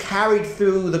sort of just carried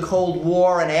through the Cold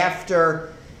War and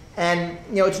after, and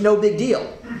it's no big deal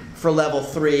for Level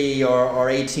 3 or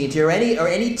AT&T or any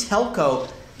telco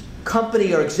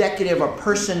company or executive or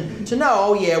person to know,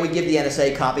 oh yeah, we give the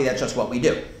NSA a copy, that's just what we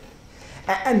do.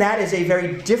 And that is a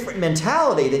very different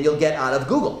mentality than you'll get out of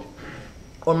Google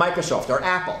or Microsoft or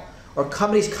Apple or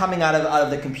companies coming out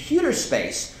of the computer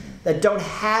space that don't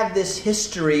have this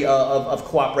history of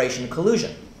cooperation and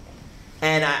collusion.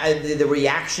 And the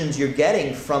reactions you're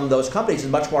getting from those companies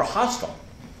is much more hostile.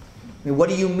 I mean, what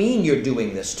do you mean you're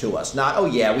doing this to us? Not, oh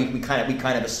yeah, we kind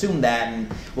of assume that,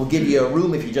 and we'll give you a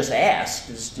room if you just ask.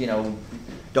 Just, you know,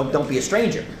 don't be a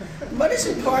stranger. But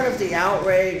isn't part of the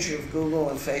outrage of Google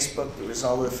and Facebook the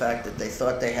result of the fact that they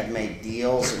thought they had made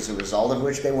deals as a result of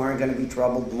which they weren't going to be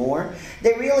troubled more?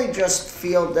 They really just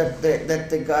feel that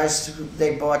the guys who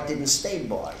they bought didn't stay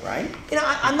bought, right? You know,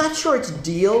 I'm not sure it's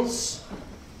deals.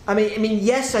 I mean,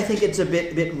 yes, I think it's a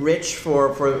bit rich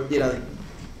for you know,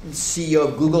 CEO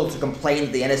of Google to complain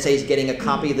that the NSA is getting a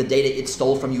copy of the data it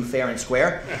stole from you fair and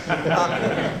square.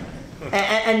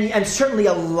 And certainly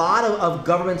a lot of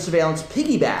government surveillance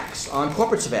piggybacks on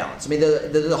corporate surveillance. I mean,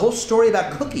 the whole story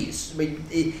about cookies, I mean,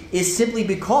 is simply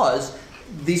because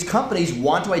these companies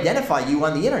want to identify you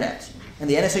on the internet, and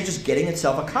the NSA is just getting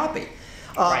itself a copy.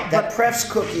 Right, that prefs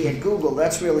cookie at Google,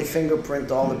 that's really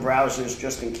fingerprint all the browsers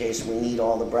just in case we need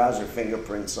all the browser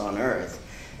fingerprints on Earth.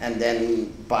 And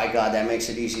then, by God, that makes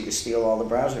it easy to steal all the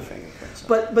browser fingerprints.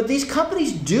 But these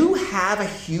companies do have a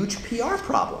huge PR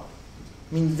problem.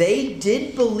 I mean, they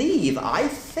did believe, I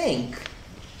think,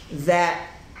 that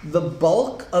the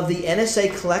bulk of the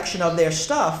NSA collection of their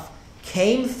stuff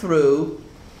came through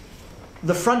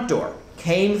the front door,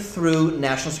 came through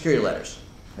national security letters,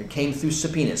 it came through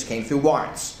subpoenas, came through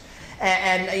warrants.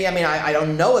 And I mean, I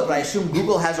don't know it, but I assume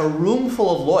Google has a room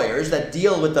full of lawyers that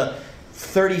deal with the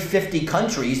 30, 50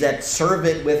 countries that serve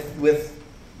it with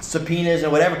subpoenas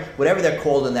and whatever they're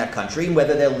called in that country,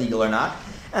 whether they're legal or not.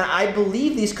 And I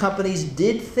believe these companies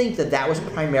did think that that was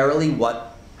primarily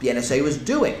what the NSA was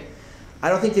doing. I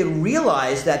don't think they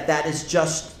realized that that is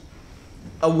just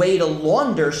a way to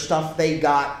launder stuff they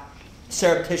got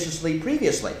surreptitiously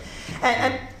previously.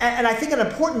 And I think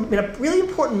a really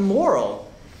important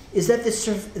moral is that the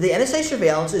NSA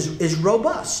surveillance is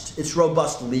robust. It's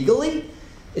robust legally,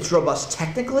 it's robust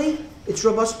technically, it's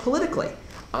robust politically.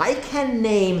 I can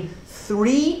name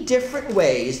 3 different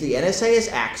ways the NSA has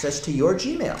access to your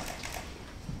Gmail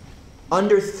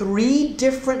under 3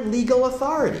 different legal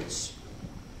authorities.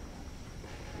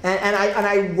 And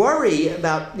I worry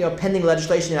about, you know, pending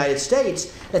legislation in the United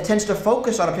States that tends to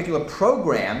focus on a particular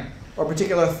program or a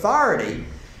particular authority,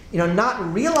 you know,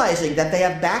 not realizing that they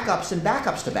have backups and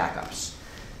backups to backups.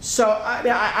 So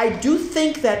I do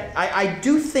think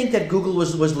that Google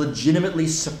was legitimately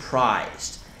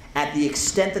surprised at the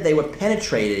extent that they were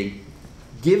penetrating,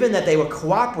 given that they were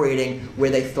cooperating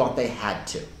where they thought they had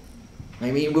to.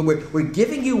 I mean, we're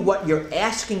giving you what you're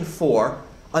asking for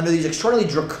under these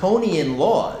extraordinarily draconian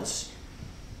laws.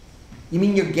 You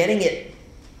mean you're getting it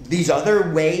these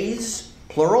other ways,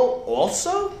 plural,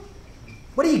 also?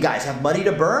 What do you guys have money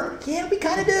to burn? Yeah, we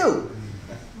kind of do.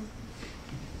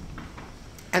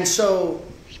 And so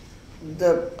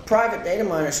the private data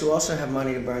miners who also have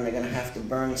money to burn, they're going to have to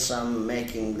burn some,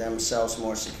 making themselves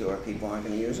more secure. People aren't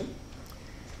going to use them.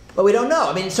 But we don't know.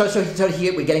 I mean, so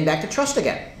here we're getting back to trust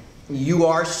again. You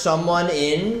are someone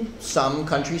in some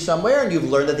country somewhere, and you've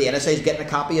learned that the NSA is getting a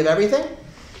copy of everything,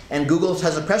 and Google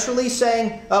has a press release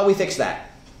saying, "Oh, we fixed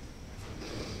that."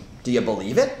 Do you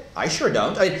believe it? I sure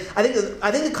don't. I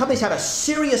think the companies have a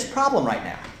serious problem right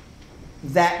now.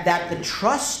 That the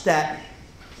trust that,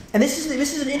 and this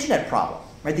is an internet problem,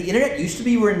 right? The internet used to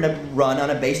be run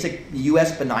on a basic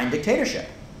U.S. benign dictatorship,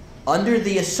 under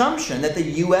the assumption that the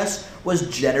U.S. was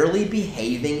generally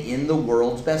behaving in the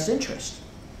world's best interest.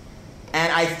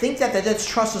 And I think that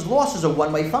trust is lost as a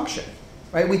one-way function,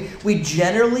 right? We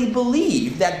generally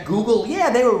believe that Google, yeah,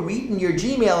 they were reading your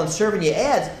Gmail and serving you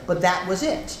ads, but that was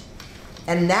it.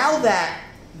 And now that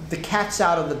the cat's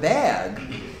out of the bag,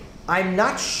 I'm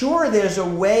not sure there's a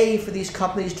way for these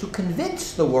companies to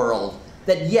convince the world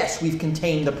that, yes, we've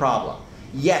contained the problem.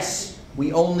 Yes,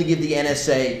 we only give the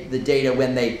NSA the data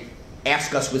when they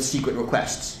ask us with secret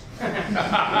requests.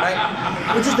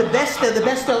 Right? Which is the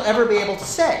best they'll ever be able to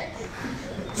say.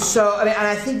 So, I mean, and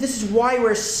I think this is why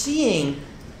we're seeing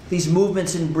these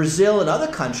movements in Brazil and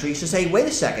other countries to say, wait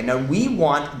a second, now we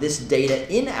want this data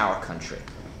in our country.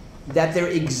 That there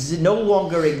no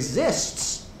longer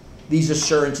exists these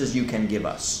assurances you can give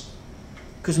us.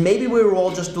 Because maybe we were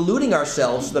all just deluding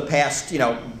ourselves the past,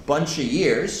 bunch of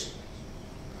years.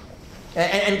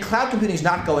 And cloud computing is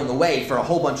not going away for a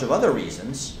whole bunch of other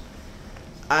reasons.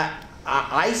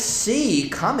 I see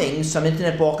coming some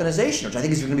internet balkanization, which I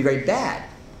think is going to be very bad.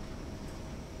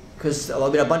 Because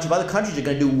a bunch of other countries are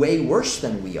going to do way worse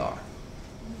than we are.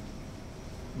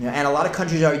 And a lot of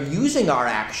countries are using our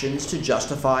actions to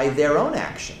justify their own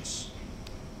actions.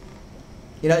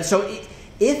 So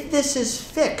if this is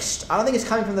fixed, I don't think it's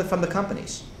coming from the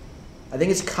companies. I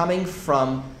think it's coming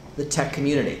from the tech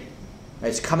community.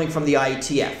 It's coming from the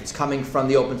IETF. It's coming from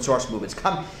the open source movement.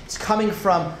 It's coming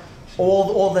from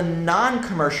all the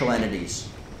non-commercial entities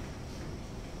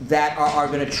that are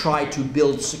going to try to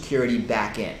build security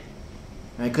back in.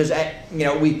 Because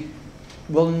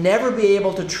we'll never be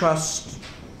able to trust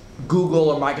Google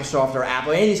or Microsoft or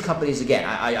Apple, any of these companies again.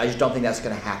 I just don't think that's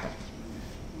going to happen.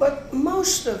 But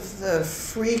most of the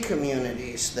free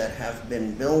communities that have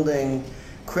been building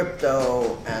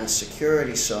crypto and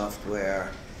security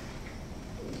software,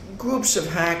 groups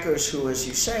of hackers who, as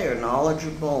you say, are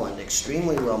knowledgeable and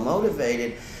extremely well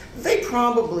motivated, they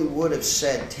probably would have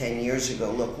said 10 years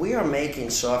ago, look, we are making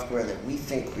software that we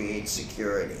think creates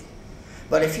security.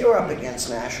 But if you're up against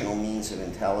national means of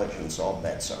intelligence, all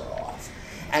bets are off.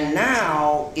 And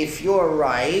now, if you're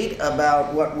right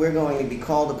about what we're going to be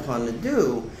called upon to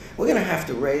do, we're going to have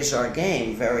to raise our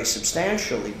game very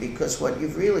substantially, because what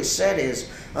you've really said is,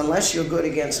 unless you're good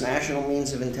against national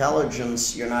means of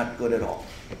intelligence, you're not good at all.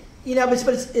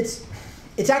 But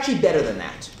it's actually better than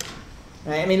that.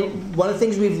 Right? I mean, one of the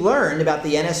things we've learned about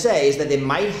the NSA is that they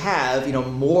might have,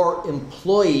 more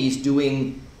employees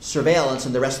doing surveillance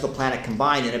than the rest of the planet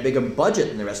combined, and a bigger budget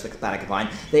than the rest of the planet combined.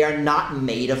 They are not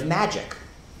made of magic.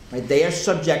 Right? They are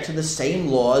subject to the same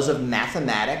laws of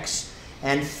mathematics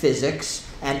and physics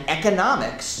and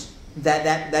economics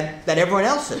that everyone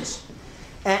else is.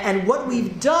 And what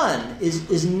we've done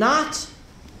is not...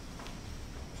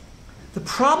 The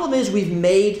problem is we've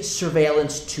made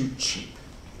surveillance too cheap.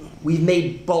 We've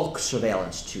made bulk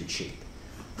surveillance too cheap.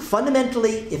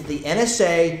 Fundamentally, if the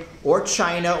NSA or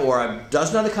China or a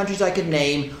dozen other countries I could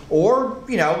name, or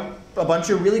a bunch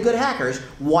of really good hackers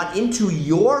want into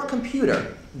your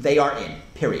computer, they are in,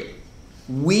 period.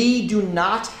 We do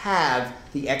not have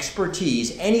the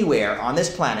expertise anywhere on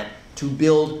this planet to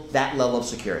build that level of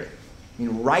security. I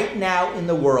mean, right now in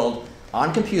the world,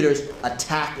 on computers,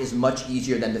 attack is much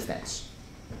easier than defense.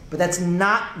 But that's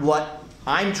not what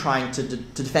I'm trying to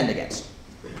defend against.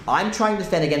 I'm trying to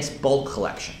defend against bulk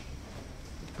collection.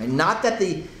 Right? Not that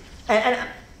the...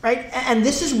 And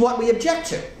this is what we object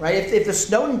to. Right? If the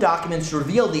Snowden documents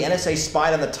revealed the NSA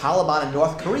spied on the Taliban in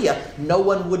North Korea, no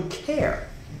one would care.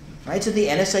 Right? So the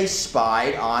NSA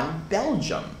spied on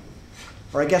Belgium.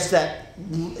 Or I guess that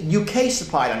UK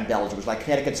spied on Belgium, which was like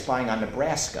Connecticut spying on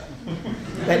Nebraska.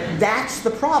 But that's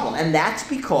the problem. And that's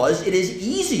because it is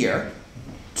easier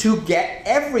to get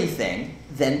everything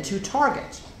than to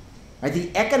target. Right?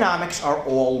 The economics are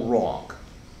all wrong.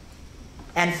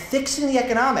 And fixing the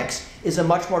economics is a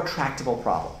much more tractable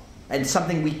problem, and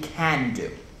something we can do.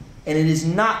 And it is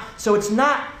not, so it's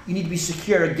not you need to be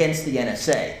secure against the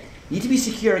NSA. You need to be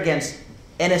secure against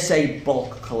NSA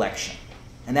bulk collection.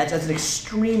 And that's an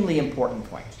extremely important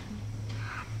point.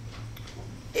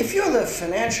 If you're the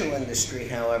financial industry,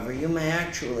 however, you may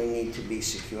actually need to be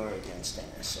secure against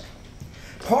NSA.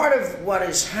 Part of what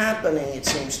is happening, it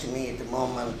seems to me at the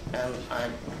moment, and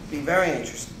I'd be very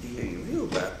interested to hear your view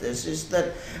about this, is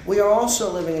that we are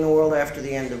also living in a world after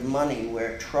the end of money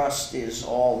where trust is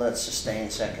all that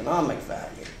sustains economic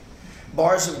value.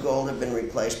 Bars of gold have been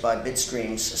replaced by bit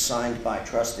streams assigned by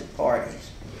trusted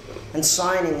parties, and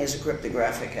signing is a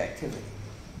cryptographic activity.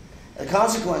 The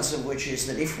consequence of which is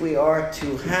that if we are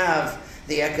to have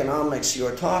the economics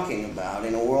you're talking about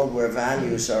in a world where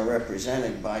values are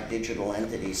represented by digital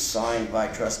entities signed by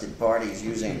trusted parties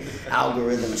using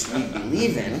algorithms we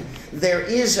believe in, there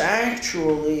is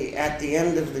actually, at the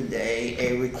end of the day,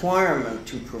 a requirement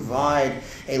to provide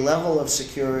a level of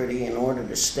security in order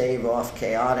to stave off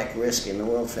chaotic risk in the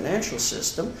world financial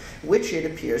system, which it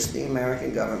appears the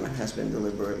American government has been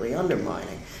deliberately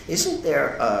undermining. Isn't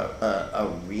there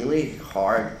a really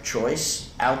hard choice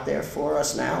out there for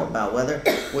us now about whether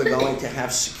we're going to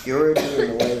have security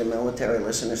in the way the military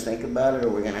listeners think about it, or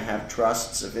we're going to have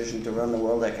trust sufficient to run the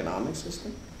world economic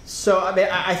system? So I mean,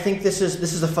 I think this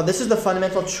is the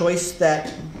fundamental choice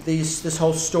that this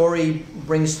whole story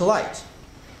brings to light.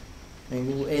 I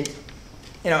mean,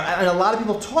 and a lot of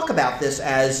people talk about this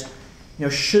as,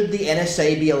 should the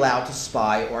NSA be allowed to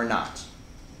spy or not?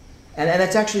 And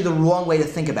that's actually the wrong way to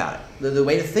think about it. The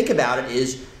way to think about it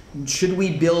is, should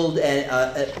we build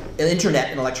an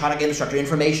internet, an electronic infrastructure,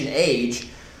 information age,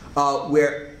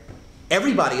 where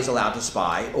everybody is allowed to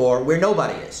spy, or where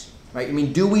nobody is? Right? I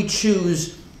mean, do we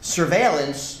choose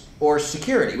surveillance or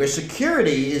security? Where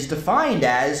security is defined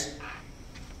as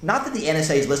not that the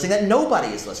NSA is listening, that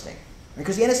nobody is listening,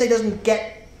 because the NSA doesn't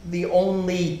get the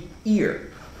only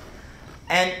ear.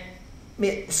 And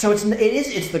so it's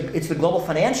the global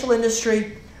financial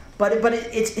industry, but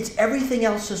it's everything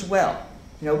else as well.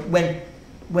 And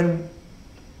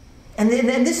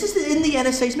this is in the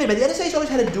NSA's mission. But the NSA's always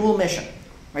had a dual mission,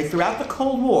 right? Throughout the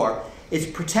Cold War, is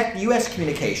protect U.S.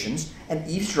 communications and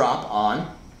eavesdrop on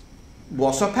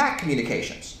Warsaw Pact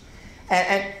communications.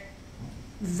 And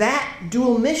that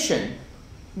dual mission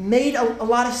made a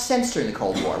lot of sense during the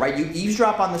Cold War, right? You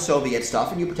eavesdrop on the Soviet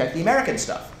stuff and you protect the American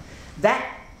stuff. That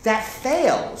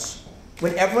fails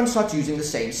when everyone starts using the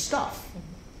same stuff.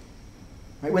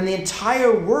 Right? When the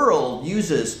entire world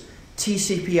uses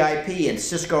TCP/IP and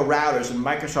Cisco routers and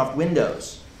Microsoft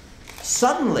Windows,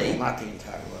 suddenly, Not the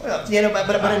entire world. well, you know,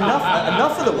 but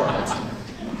enough of the world,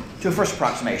 to a first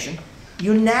approximation,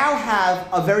 you now have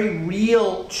a very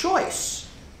real choice,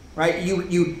 right?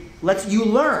 You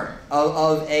learn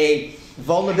of a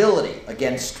vulnerability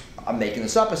against, I'm making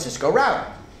this up, a Cisco router.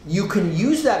 You can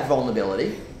use that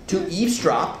vulnerability to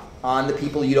eavesdrop on the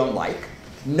people you don't like,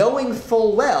 knowing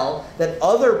full well that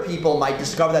other people might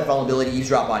discover that vulnerability,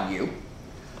 eavesdrop on you.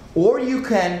 Or you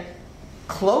can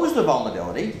close the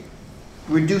vulnerability,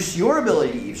 reduce your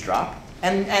ability to eavesdrop,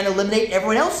 and eliminate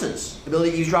everyone else's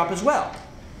ability to eavesdrop as well.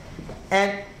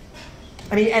 And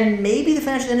I mean, and maybe the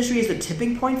financial industry is the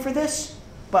tipping point for this,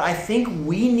 but I think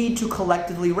we need to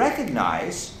collectively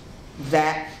recognize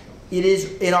that it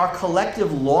is in our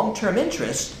collective long-term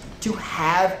interest to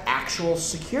have actual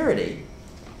security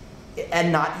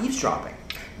and not eavesdropping.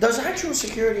 Does actual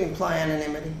security imply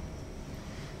anonymity?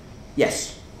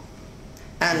 Yes.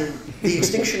 And the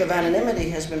extinction of anonymity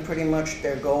has been pretty much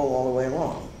their goal all the way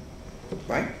along,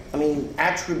 right? I mean,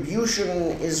 attribution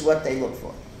is what they look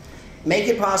for. Make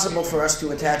it possible for us to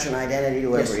attach an identity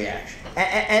to every action.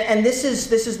 And this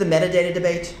is the metadata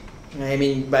debate. I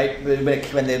mean, right, when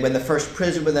the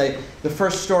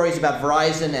first stories about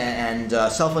Verizon and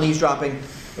cell phone eavesdropping,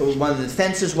 one of the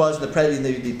defenses was the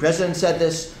president said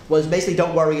this was basically,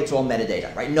 don't worry, it's all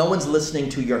metadata, right? No one's listening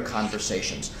to your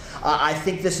conversations. I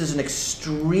think this is an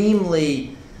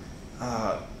extremely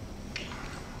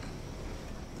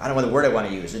I don't know what word I want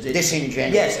to use.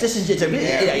 Disingenuous. Yes, disingenuous.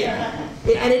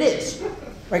 And it is,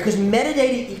 right? Because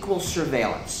metadata equals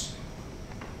surveillance.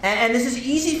 And this is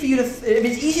easy for you to,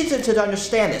 it's easy to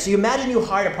understand this. So you imagine you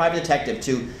hired a private detective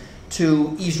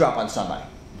to eavesdrop on somebody.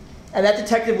 And that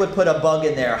detective would put a bug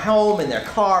in their home, in their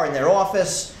car, in their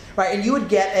office, right? And you would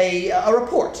get a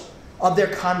report of their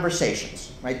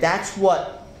conversations, right? That's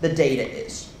what the data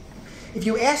is. If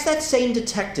you ask that same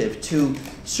detective to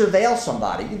surveil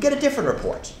somebody, you get a different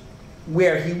report.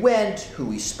 Where he went,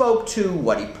 who he spoke to,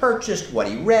 what he purchased, what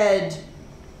he read.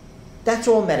 That's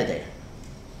all metadata.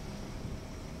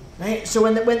 Right? So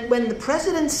when the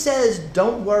president says,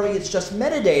 don't worry, it's just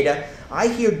metadata, I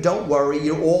hear, don't worry,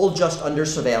 you're all just under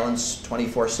surveillance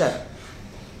 24/7.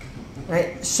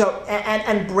 Right? So,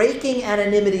 and breaking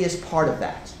anonymity is part of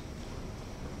that.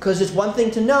 Because it's one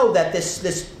thing to know that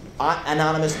this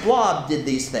anonymous blob did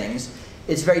these things.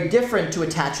 It's very different to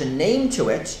attach a name to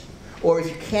it, or if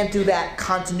you can't do that,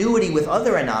 continuity with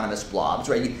other anonymous blobs,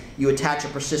 right? You attach a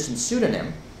persistent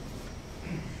pseudonym.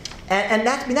 And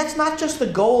that's not just the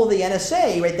goal of the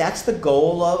NSA, right? That's the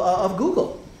goal of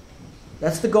Google.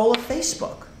 That's the goal of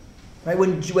Facebook. Right?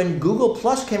 When Google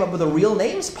Plus came up with a real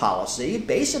names policy,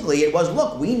 basically it was,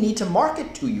 look, we need to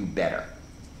market to you better.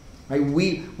 Right?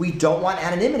 We don't want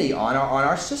anonymity on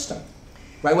our system.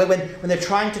 Right? When they're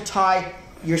trying to tie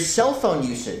your cell phone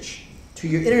usage to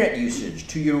your internet usage,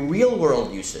 to your real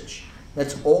world usage,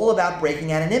 that's all about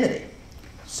breaking anonymity.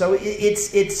 So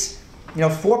it's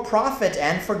for profit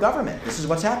and for government. This is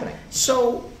what's happening.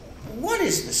 So what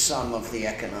is the sum of the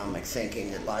economic thinking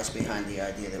that lies behind the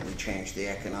idea that we change the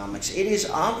economics? It is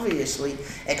obviously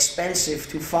expensive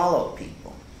to follow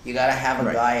people. You got to have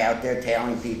a guy out there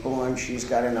tailing people, and she's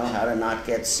got to know how to not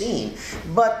get seen.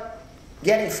 But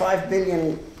getting 5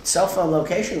 billion cell phone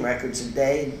location records a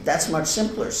day, that's much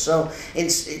simpler. So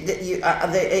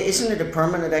isn't it a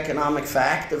permanent economic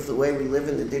fact of the way we live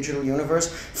in the digital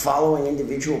universe? Following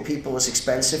individual people is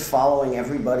expensive, following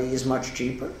everybody is much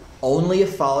cheaper? Only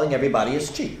if following everybody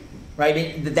is cheap. Right? I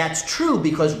mean, that's true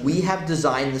because we have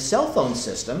designed the cell phone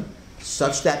system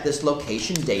such that this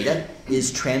location data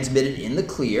is transmitted in the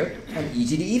clear and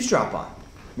easy to eavesdrop on.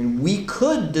 I mean, we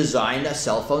could design a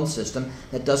cell phone system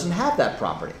that doesn't have that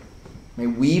property. I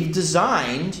mean, we've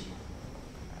designed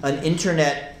an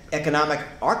internet economic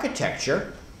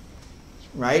architecture,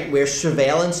 right, where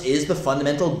surveillance is the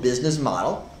fundamental business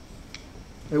model.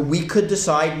 We could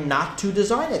decide not to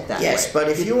design it that way. Yes, but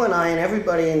if you and I and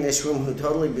everybody in this room who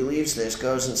totally believes this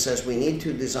goes and says we need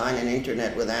to design an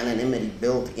internet with anonymity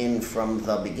built in from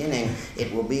the beginning,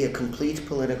 it will be a complete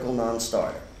political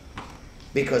non-starter.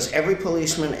 Because every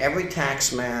policeman, every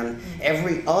taxman,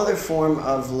 every other form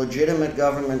of legitimate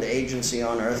government agency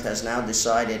on earth has now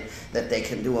decided that they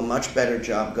can do a much better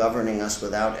job governing us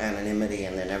without anonymity,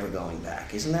 and they're never going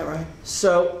back. Isn't that right?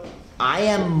 So I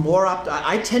am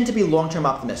I tend to be long-term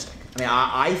optimistic. I mean,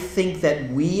 I think that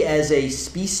we as a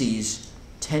species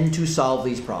tend to solve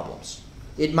these problems.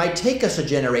 It might take us a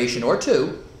generation or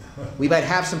two. We might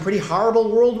have some pretty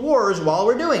horrible world wars while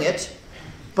we're doing it.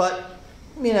 But,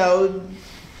 you know,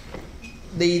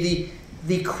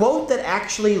 the quote that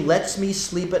actually lets me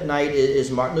sleep at night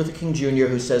is Martin Luther King Jr.,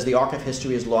 who says, "The arc of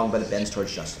history is long, but it bends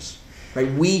towards justice."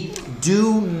 Right? We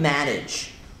do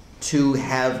manage to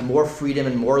have more freedom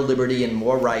and more liberty and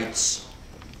more rights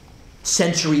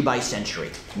century by century,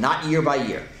 not year by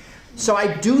year. So I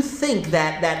do think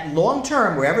that long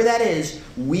term, wherever that is,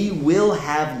 we will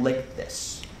have licked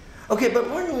this. Okay, but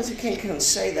Martin Luther King can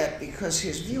say that because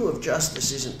his view of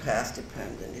justice isn't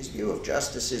path-dependent. His view of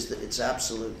justice is that it's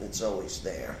absolute and it's always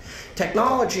there.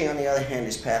 Technology, on the other hand,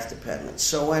 is path-dependent.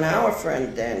 So when our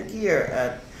friend Dan Geer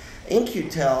at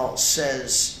In-Q-Tel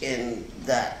says in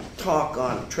that talk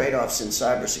on trade-offs in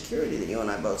cybersecurity that you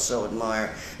and I both so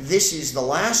admire, this is the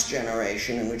last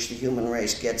generation in which the human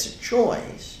race gets a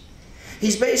choice,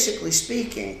 he's basically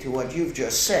speaking to what you've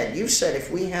just said. You've said if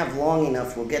we have long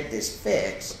enough, we'll get this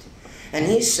fixed. And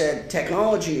he said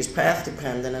technology is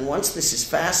path-dependent, and once this is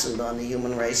fastened on the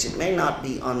human race, it may not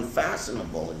be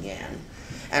unfastenable again.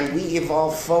 And we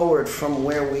evolve forward from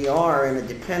where we are in a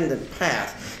dependent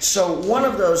path. So one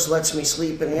of those lets me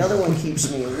sleep and the other one keeps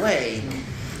me awake.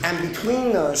 And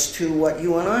between those two, what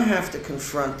you and I have to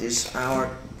confront is our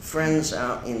friends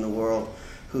out in the world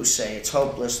who say it's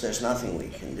hopeless, there's nothing we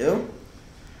can do,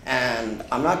 and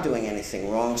I'm not doing anything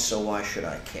wrong, so why should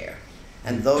I care?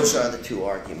 And those are the two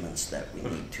arguments that we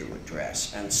need to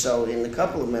address. And so in the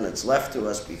couple of minutes left to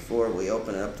us before we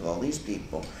open it up to all these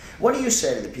people, what do you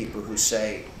say to the people who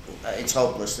say, it's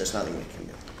hopeless, there's nothing we can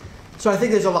do? So I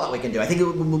think there's a lot we can do.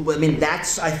 I mean,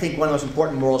 that's, I think, one of the most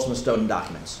important morals from the Snowden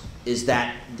documents, is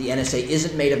that the NSA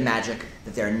isn't made of magic,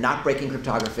 that they're not breaking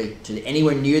cryptography to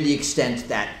anywhere near the extent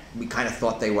that we kind of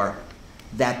thought they were,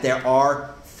 that there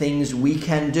are things we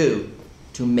can do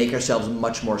to make ourselves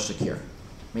much more secure.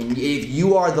 I mean, if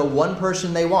you are the one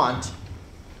person they want,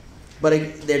 but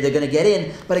they're going to get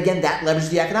in, but again, that leverages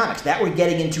the economics. That we're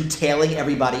getting into tailing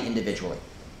everybody individually.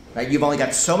 Right? You've only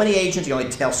got so many agents, you only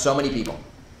tail so many people.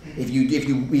 If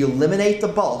you eliminate the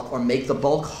bulk or make the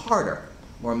bulk harder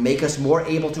or make us more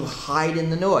able to hide in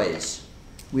the noise,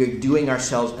 we are doing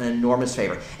ourselves an enormous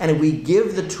favor. And if we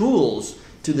give the tools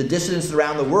to the dissidents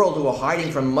around the world who are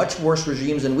hiding from much worse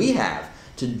regimes than we have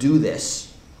to do this,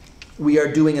 we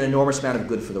are doing an enormous amount of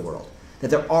good for the world.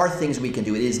 That there are things we can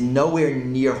do. It is nowhere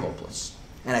near hopeless.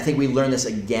 And I think we learn this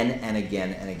again and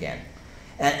again and again.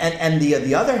 And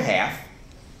the other half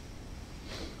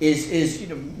is you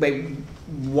know,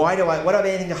 what do I have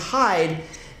anything to hide?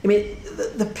 I mean,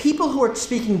 the people who are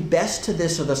speaking best to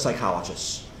this are the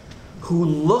psychologists, who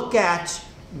look at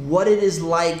what it is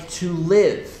like to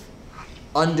live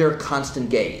under constant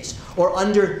gaze, or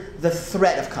under the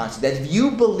threat of constant. That if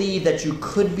you believe that you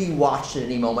could be watched at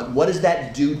any moment, what does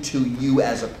that do to you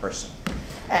as a person?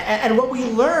 And what we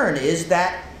learn is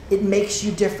that it makes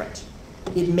you different.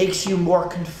 It makes you more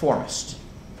conformist.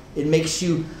 It makes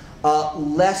you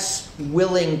less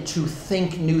willing to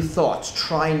think new thoughts,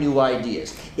 try new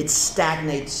ideas. It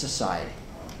stagnates society.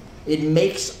 It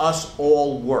makes us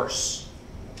all worse.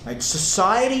 Right?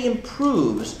 Society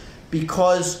improves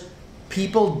because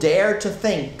people dare to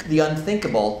think the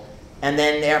unthinkable, and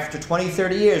then after 20,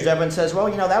 30 years, everyone says, well,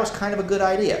 you know, that was kind of a good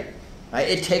idea. Right?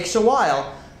 It takes a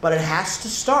while, but it has to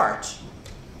start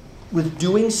with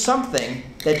doing something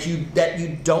that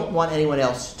you don't want anyone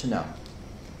else to know.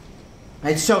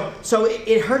 Right? So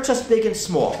it hurts us big and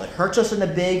small. It hurts us in the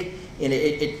big,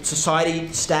 society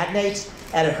stagnates,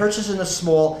 and it hurts us in the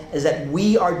small is that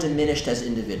we are diminished as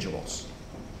individuals.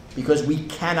 Because we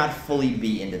cannot fully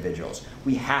be individuals.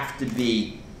 We have to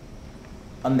be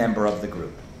a member of the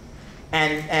group.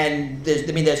 And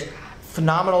there's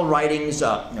phenomenal writings,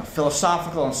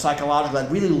 philosophical and psychological,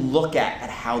 that really look at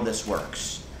how this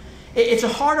works. It's a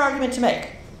hard argument to make.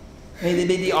 I mean,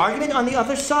 the argument on the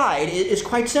other side is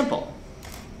quite simple.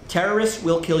 Terrorists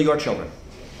will kill your children.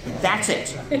 That's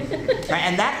it. Right?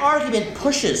 And that argument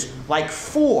pushes like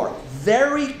 4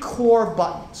 very core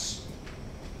buttons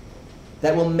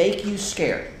that will make you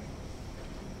scared.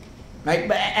 Right?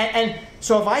 And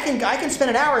so if I can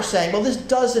spend an hour saying, well, this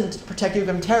doesn't protect you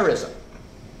from terrorism.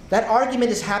 That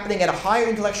argument is happening at a higher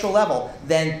intellectual level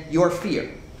than your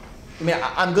fear. I mean,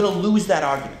 I'm going to lose that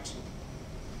argument.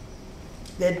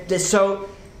 So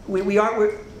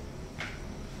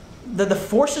the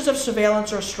forces of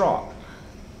surveillance are strong.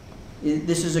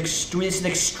 This is an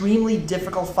extremely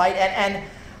difficult fight, and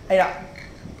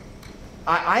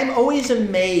I'm always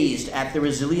amazed at the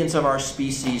resilience of our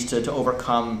species to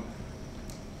overcome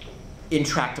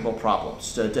intractable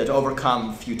problems, to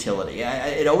overcome futility.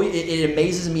 It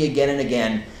amazes me again and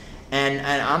again, and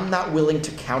I'm not willing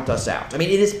to count us out. I mean,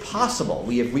 it is possible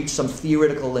we have reached some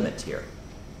theoretical limit here.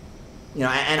 You know,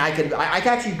 and I can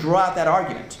actually draw out that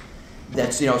argument.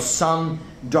 That's, you know, some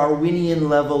Darwinian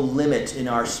level limit in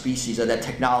our species, or that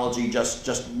technology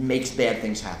just makes bad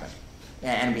things happen,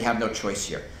 and we have no choice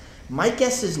here. My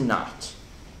guess is not,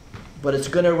 but it's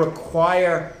going to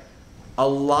require a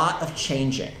lot of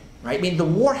changing, right? I mean, the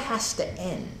war has to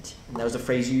end. And that was a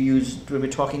phrase you used when we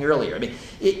were talking earlier. I mean,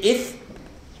 if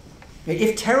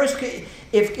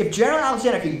General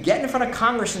Alexander could get in front of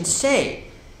Congress and say,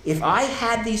 if I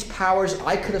had these powers,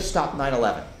 I could have stopped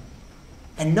 9/11.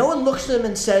 And no one looks at him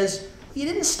and says, you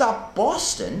didn't stop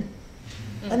Boston.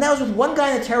 And that was with one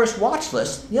guy on the terrorist watch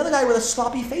list, the other guy with a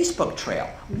sloppy Facebook trail.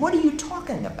 What are you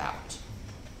talking about?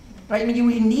 Right? I mean,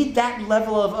 we need that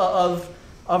level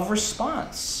of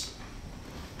response.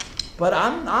 But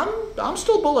I'm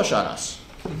still bullish on us.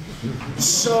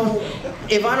 So,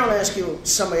 if I don't ask you,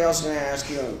 somebody else is going to ask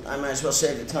you, and I might as well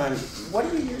save the time. What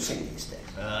are you using these days?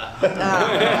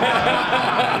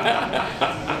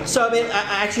 So, I mean,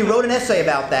 I actually wrote an essay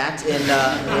about that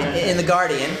in The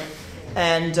Guardian.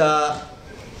 And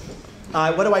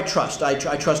what do I trust? I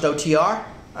trust OTR.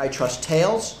 I trust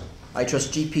Tails. I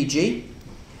trust GPG.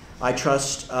 I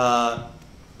trust for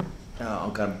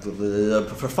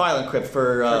file encrypt,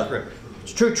 for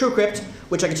TrueCrypt,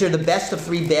 which I consider the best of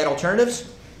 3 bad alternatives.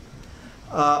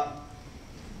 I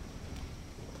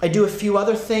do a few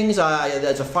other things.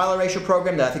 There's a file erasure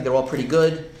program that I think they're all pretty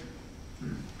good.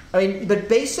 I mean, but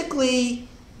basically,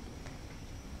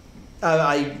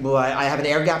 I have an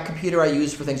air-gapped computer I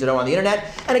use for things that are on the internet.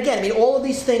 And again, I mean, all of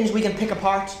these things we can pick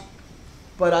apart,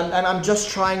 but I'm just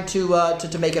trying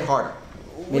to make it harder.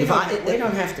 I mean, we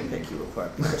don't have to pick you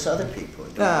apart because other people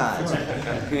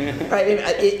are doing it. Right.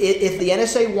 If the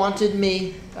NSA wanted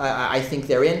me, I think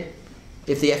they're in.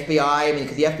 If the FBI, I mean,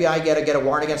 could the FBI get a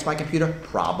warrant against my computer?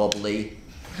 Probably.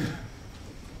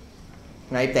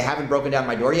 Right? They haven't broken down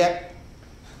my door yet.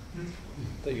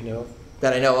 That you know of.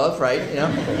 That I know of, right? You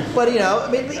know, but you know, I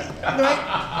mean,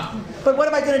 right? But what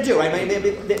am I going to do? I mean,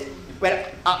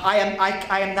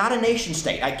 I am not a nation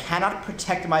state. I cannot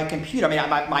protect my computer. I mean,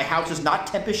 my house is not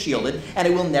Tempest shielded, and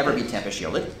it will never be Tempest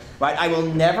shielded. Right? I will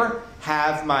never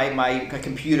have my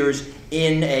computers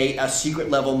in a secret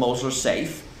level Mosler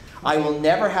safe. I will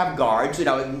never have guards. You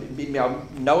know,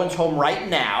 no one's home right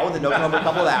now. They're not home in a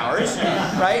couple of hours.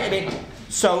 Right? I mean,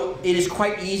 so it is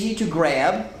quite easy to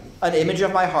grab an image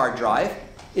of my hard drive.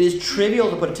 It is trivial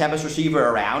to put a Tempest receiver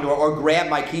around or grab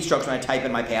my keystrokes when I type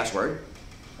in my password.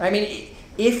 I mean,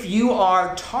 if you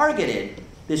are targeted,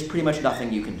 there's pretty much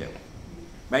nothing you can do,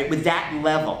 right, with that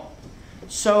level.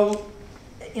 So,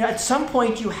 you know, at some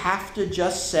point you have to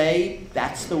just say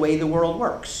that's the way the world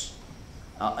works,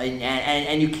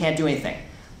 and you can't do anything.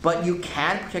 But you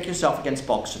can protect yourself against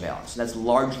bulk surveillance, and that's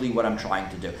largely what I'm trying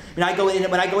to do. I mean,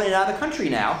 when I go in and out of the country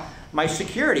now, my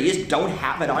security is don't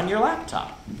have it on your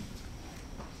laptop.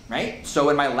 Right? So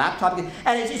when my laptop, and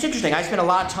it's interesting, I spend a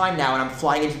lot of time now when I'm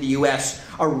flying into the US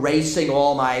erasing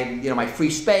all my, my free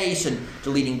space and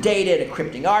deleting data and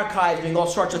encrypting archives, doing all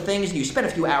sorts of things, and you spend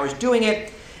a few hours doing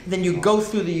it, then you go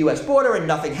through the US border and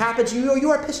nothing happens,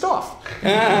 you are pissed off.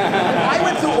 I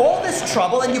went through all this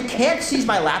trouble and you can't seize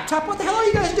my laptop, what the hell are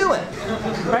you guys doing?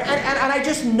 Right? And I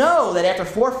just know that after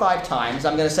 4 or 5 times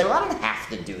I'm going to say, well, I don't have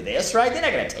to do this, right? They're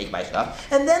not going to take my stuff,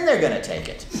 and then they're going to take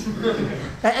it.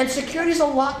 And security is a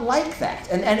lot like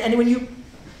that. And when you,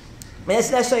 I mean, it's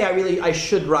an essay I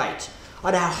should write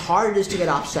on how hard it is to get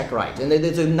OPSEC right. And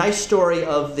there's a nice story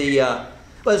of the, well,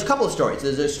 there's a couple of stories.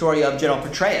 There's a story of General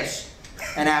Petraeus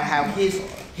and how his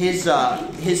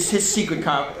secret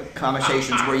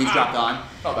conversations were eavesdropped on,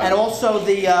 and also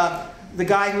the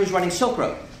guy who was running Silk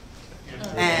Road.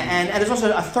 And there's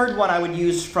also a third one I would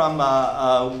use from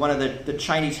one of the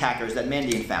Chinese hackers that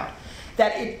Mandian found.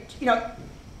 That it's you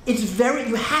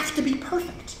have to be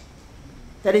perfect.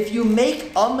 That if you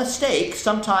make a mistake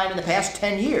sometime in the past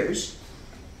 10 years,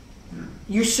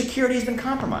 your security has been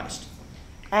compromised.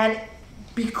 And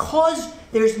because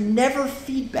there's never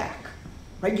feedback,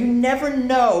 right? You never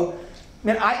know. I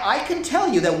mean, I can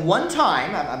tell you that one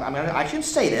time, I shouldn't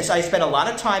say this, I spent a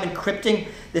lot of time encrypting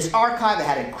this archive. I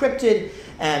had it encrypted,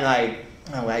 and I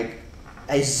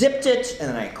zipped it, and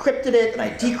then I encrypted it, and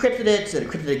I decrypted it, and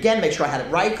encrypted it again to make sure I had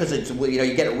it right, because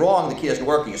you get it wrong, the key doesn't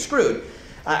work, and you're screwed.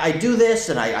 I do this,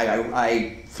 and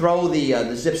I throw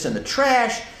the zips in the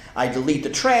trash, I delete the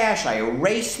trash, I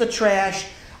erase the trash,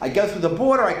 I go through the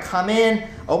border, I come in,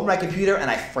 open my computer, and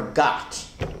I forgot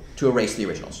to erase the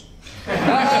originals.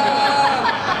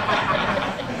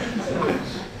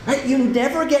 Right? you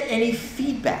never get any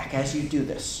feedback as you do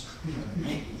this.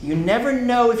 You never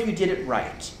know if you did it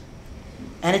right.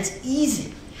 And it's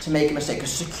easy to make a mistake,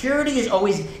 because security is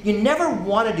always, you never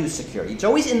want to do security. It's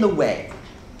always in the way.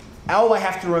 Oh, I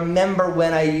have to remember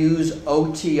when I use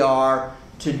OTR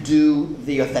to do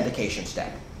the authentication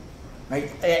step, right?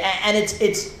 And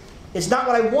it's not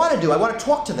what I want to do. I want to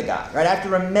talk to the guy, right? I have to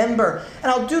remember,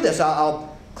 and I'll do this.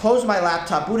 I'll close my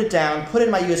laptop, boot it down, put in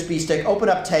my USB stick, open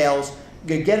up Tails,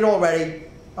 get it all ready.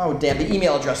 Oh damn! The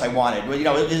email address I wanted, you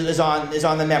know, is on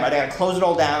the memory. I got to close it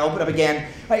all down, open it up again.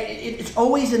 Right? It's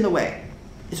always in the way.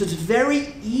 So it's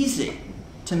very easy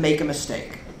to make a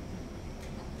mistake.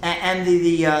 And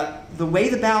the way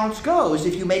the balance goes,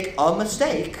 if you make a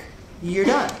mistake, you're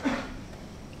done.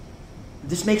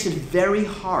 This makes it very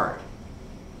hard.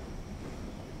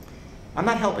 I'm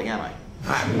not helping, am I?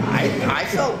 I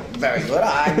felt very good.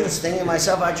 I was thinking to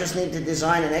myself, I just need to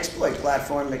design an exploit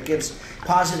platform that gives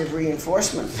positive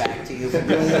reinforcement back to you for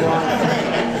doing the wrong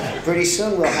thing. Pretty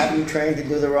soon we'll have you trained to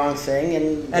do the wrong thing,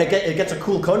 and it gets a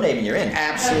cool code name and you're in.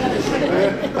 Absolutely.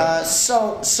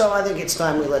 So I think it's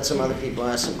time we let some other people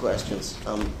ask some questions.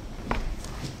 Hi,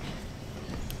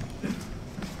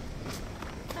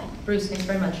 Bruce. Thanks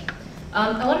very much.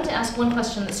 I wanted to ask one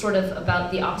question that's sort of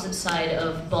about the opposite side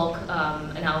of bulk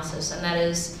analysis, and that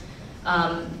is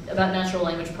about natural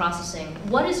language processing.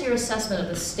 What is your assessment of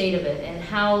the state of it, and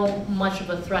how much of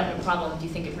a threat and a problem do you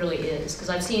think it really is? Because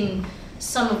I've seen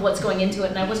some of what's going into it,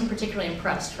 and I wasn't particularly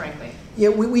impressed, frankly. Yeah,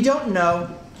 we don't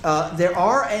know. There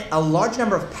are a large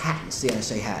number of patents the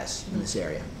NSA has in this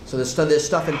area. So there's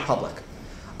stuff in public.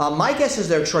 My guess is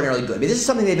they're extraordinarily good. I mean, this is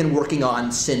something they've been working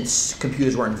on since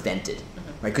computers were invented.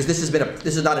 Right, because this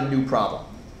is not a new problem,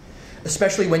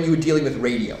 especially when you were dealing with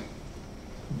radio,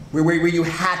 where you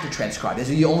had to transcribe. This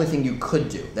is the only thing you could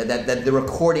do. That the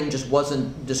recording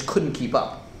just couldn't keep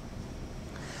up.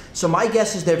 So my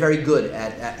guess is they're very good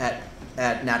at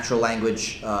natural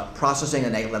language processing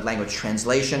and language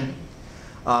translation.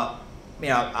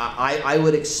 I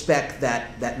would expect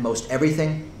that most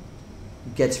everything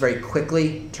gets very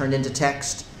quickly turned into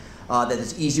text. That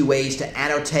there's easy ways to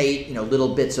annotate,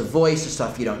 little bits of voice, the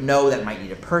stuff you don't know that might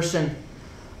need a person.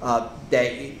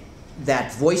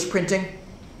 That voice printing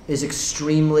is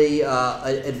extremely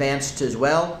advanced as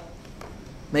well.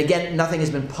 And again, nothing has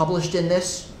been published in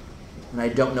this, and I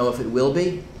don't know if it will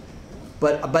be.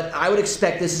 But I would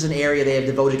expect this is an area they have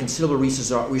devoted considerable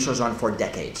resources on for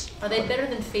decades. Are they better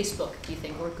than Facebook, do you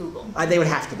think, or Google? They would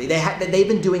have to be. They've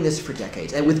been doing this for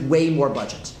decades, and with way more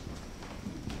budget.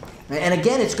 And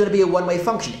again, it's going to be a one-way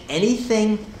function.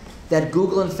 Anything that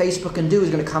Google and Facebook can do is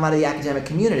going to come out of the academic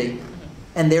community,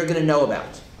 and they're going to know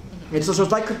about. And so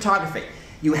it's like cryptography.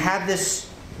 You have this.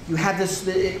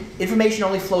 The information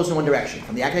only flows in one direction,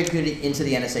 from the academic community into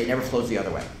the NSA. It never flows the other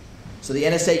way. So the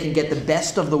NSA can get the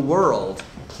best of the world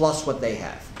plus what they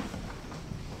have.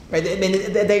 Right? I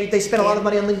mean, they spend a lot of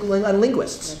money on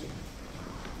linguists.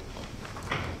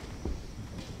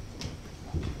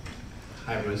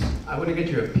 Hi, Bruce. I want to get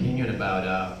your opinion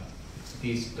about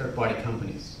these third-party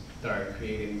companies that are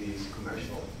creating these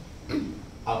commercial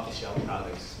off-the-shelf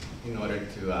products in order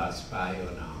to spy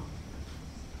on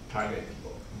target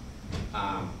people.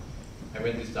 I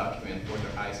read this document, Border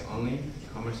Eyes Only,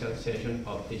 Commercialization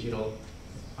of Digital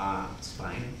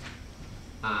Spying.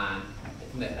 And I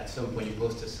think that at some point you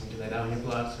posted something like that on your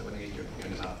blog, so I want to get your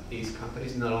opinion about these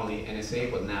companies, not only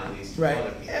NSA, but now these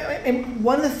other people. And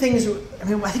one of the things, I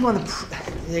think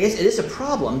I guess it is a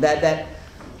problem that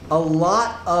a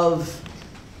lot of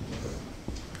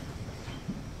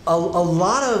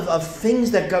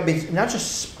things that government, not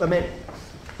just, a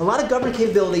lot of government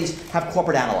capabilities have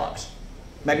corporate analogs.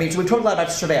 So we talked a lot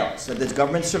about surveillance. So there's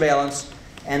government surveillance,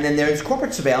 and then there's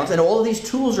corporate surveillance, and all of these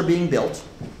tools are being built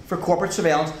for corporate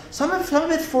surveillance. Some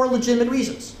of it for legitimate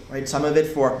reasons, right? Some of it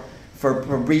for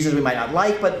reasons we might not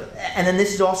like, and then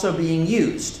this is also being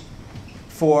used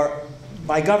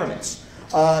by governments.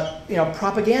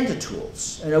 Propaganda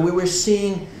tools. We were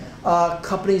seeing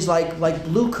companies like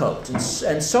Blue Coat and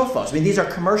Sophos. These are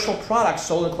commercial products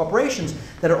sold in corporations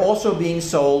that are also being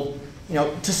sold,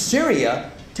 to Syria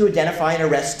to identify and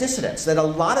arrest dissidents. That a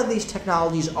lot of these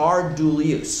technologies are dual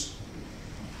use.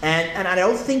 And I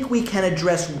don't think we can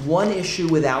address one issue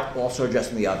without also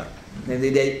addressing the other.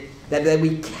 That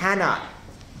we cannot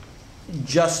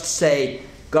just say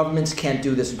governments can't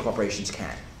do this and corporations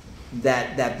can.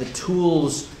 That the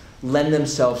tools lend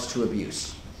themselves to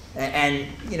abuse. And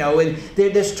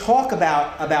there's talk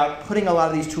about putting a lot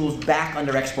of these tools back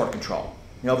under export control.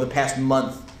 Over the past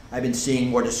month, I've been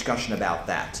seeing more discussion about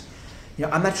that.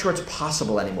 I'm not sure it's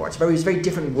possible anymore. It's a very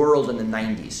different world in the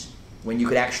 90s when you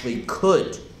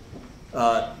could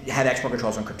had export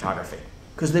controls on cryptography.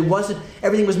 Because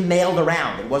everything was mailed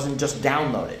around. It wasn't just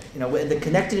downloaded. The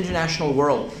connected international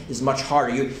world is much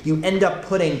harder. You end up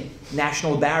putting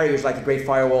national barriers like the Great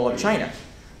Firewall of China,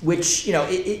 which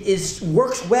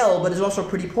works well, but is also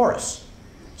pretty porous.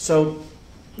 So,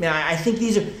 I think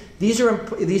these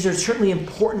are certainly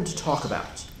important to talk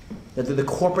about. That they're the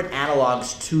corporate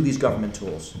analogs to these government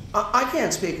tools. I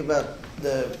can't speak about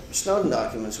the Snowden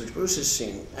documents, which Bruce has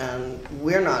seen, and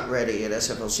we're not ready at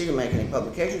SFLC to make any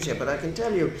publications yet, but I can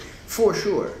tell you for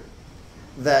sure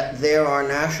that there are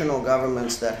national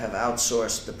governments that have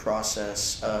outsourced the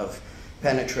process of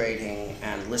penetrating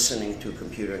and listening to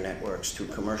computer networks to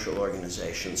commercial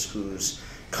organizations whose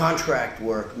contract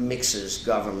work mixes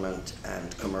government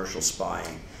and commercial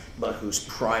spying, but whose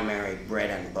primary bread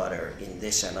and butter in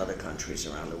this and other countries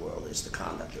around the world is the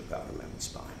conduct of government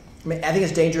spying. I think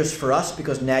it's dangerous for us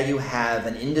because now you have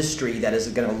an industry that is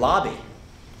going to lobby.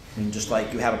 Just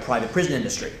like you have a private prison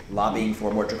industry lobbying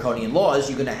for more draconian laws,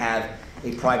 you're going to have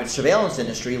a private surveillance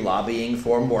industry lobbying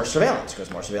for more surveillance, because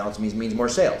more surveillance means more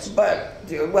sales. But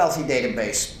the wealthy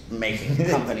database making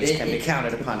companies can be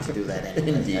counted upon to do that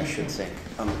anyway. Indeed. I should think.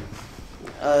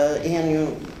 Ian,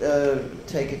 you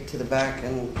take it to the back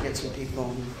and get some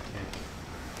people.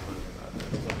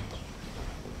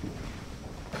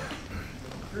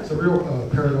 Here's a real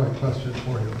paradigm question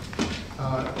for you.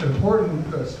 An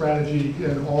important strategy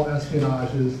in all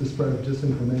espionage is the spread of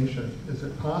disinformation. Is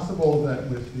it possible that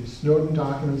with the Snowden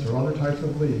documents or other types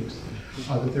of leaks,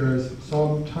 that there is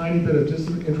some tiny bit of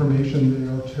disinformation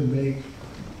there to make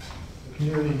the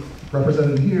community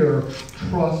represented here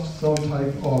trust some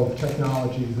type of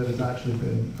technology that has actually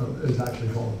been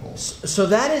vulnerable? So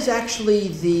that is actually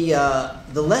the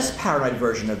less paranoid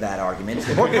version of that argument.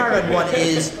 The more paranoid one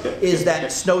is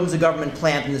that Snowden's a government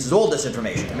plant and this is all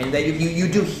disinformation. I mean, you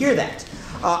do hear that.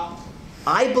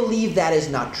 I believe that is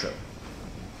not true.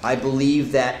 I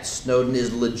believe that Snowden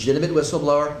is a legitimate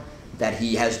whistleblower, that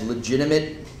he has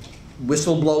legitimate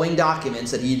whistleblowing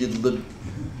documents that he did,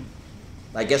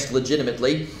 I guess,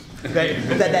 legitimately. Right,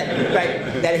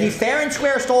 that he fair and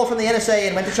square stole from the NSA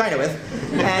and went to China with,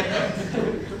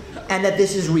 and that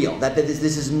this is real, that this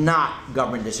is not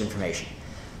government disinformation.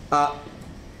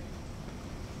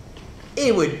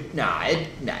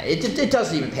 It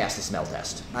doesn't even pass the smell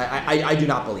test. I do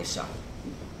not believe so.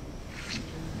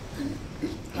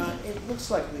 It looks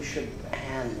like we should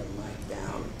hand the mic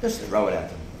down. Just throw it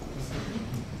at them.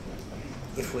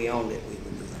 If we owned it, we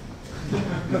would do that.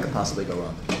 What could possibly go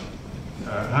wrong?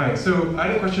 Hi, so I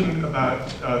had a question about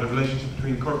the relationship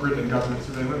between corporate and government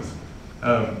surveillance.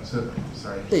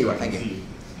 Sorry. There you are, thank you.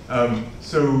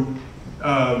 So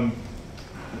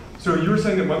you were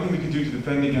saying that one thing we could do to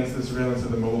defend against the surveillance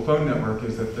of the mobile phone network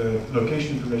is that the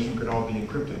location information could all be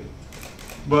encrypted.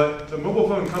 But the mobile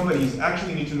phone companies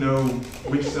actually need to know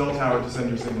which cell tower to send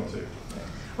your signal to.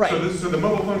 Right. So the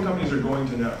mobile phone companies are going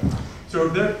to know. So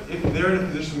if they're in a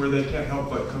position where they can't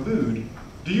help but collude,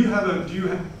 do you have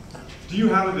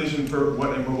a vision for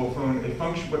what a mobile phone,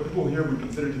 what people here would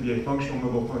consider to be a functional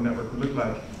mobile phone network would look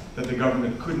like that the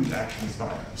government couldn't actually spy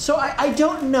on? So I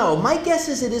don't know. My guess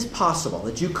is it is possible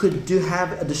that you could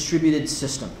have a distributed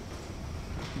system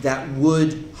that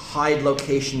would hide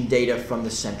location data from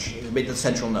the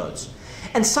central nodes.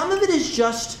 And some of it is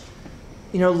just,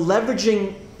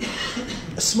 leveraging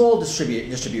a small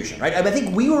distribution, right? I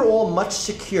think we were all much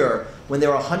secure when there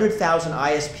were 100,000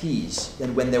 ISPs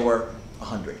than when there were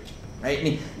 100. Right? I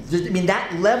mean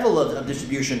that level of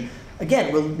distribution, again,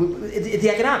 it's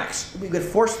the economics. We could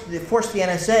force the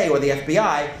NSA or the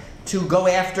FBI to go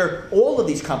after all of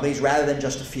these companies rather than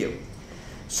just a few.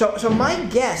 So my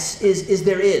guess is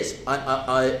there is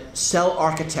a cell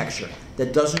architecture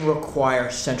that doesn't require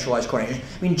centralized coordination.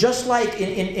 I mean, just like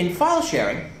in file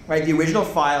sharing, right? The original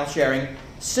file sharing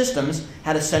systems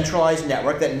had a centralized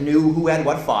network that knew who had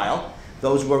what file.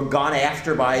 Those were gone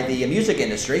after by the music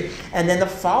industry, and then the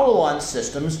follow-on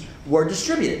systems were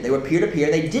distributed. They were peer-to-peer.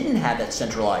 They didn't have that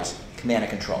centralized command and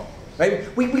control. Right?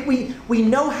 We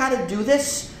know how to do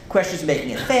this. Question is making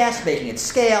it fast, making it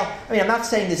scale. I mean, I'm not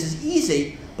saying this is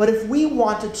easy, but if we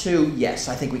wanted to, yes,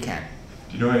 I think we can.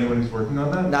 Do you know anyone who's working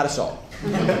on that? Not a soul.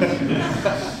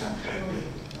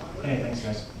 Hey, thanks,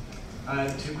 guys.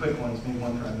 Two quick ones, maybe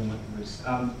one for Eben and Bruce.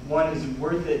 One, is it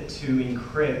worth it to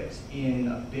encrypt in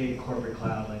a big corporate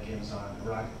cloud like Amazon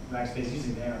or Rackspace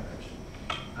using their encryption?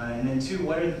 And then two,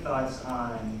 what are the thoughts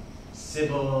on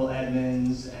Sybil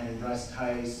Edmonds and Russ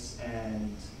Tice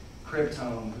and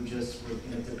Cryptome, who just were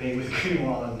in a debate with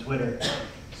Greenwald on Twitter?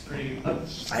 It's pretty.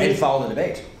 I didn't follow the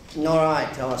debate. Nor I.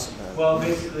 Tell us about it. Well,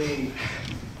 basically,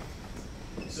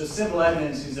 So Sybil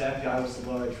Edmonds, who's the FBI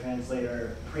whistleblower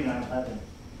translator pre 9/11,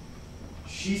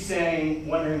 she's saying,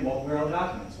 wondering, well, where are all the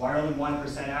documents? Why are only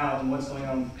 1% out, and what's going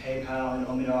on with PayPal and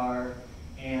Omidar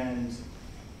and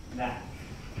that?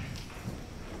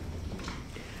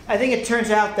 I think it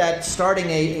turns out that starting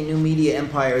a new media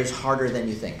empire is harder than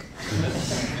you think.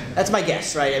 That's my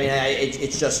guess, right? I mean,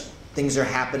 it's just things are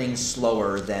happening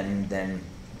slower than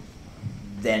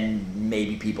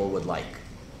maybe people would like.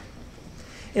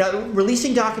 You know,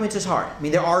 releasing documents is hard. I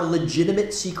mean, there are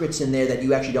legitimate secrets in there that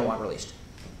you actually don't want released.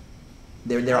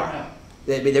 There are.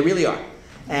 There really are.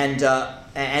 And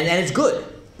it's good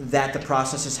that the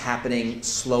process is happening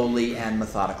slowly and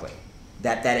methodically.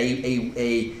 That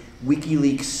a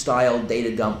WikiLeaks-style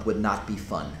data dump would not be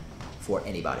fun for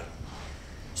anybody.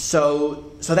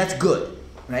 So that's good.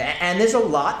 Right? And there's a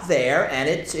lot there, and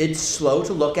it's slow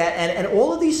to look at. And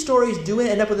all of these stories do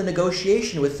end up with a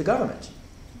negotiation with the government.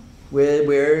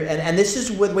 And this is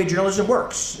the way journalism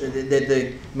works. I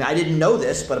mean, I didn't know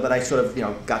this, but I sort of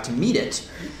got to meet it.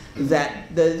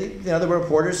 That the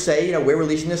reporters say, we're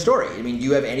releasing this story. I mean, do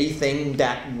you have anything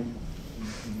that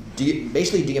do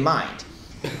you mind?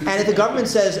 And if the government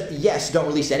says yes, don't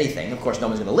release anything, of course no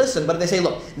one's going to listen. But if they say,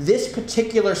 look, this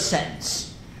particular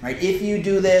sentence, right? If you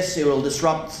do this, it will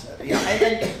disrupt.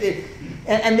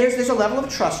 And there's a level of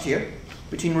trust here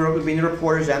between the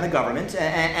reporters and the government.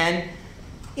 And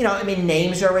I mean,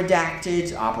 names are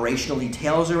redacted, operational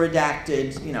details are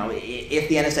redacted. If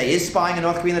the NSA is spying on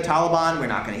North Korea and the Taliban, we're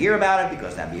not going to hear about it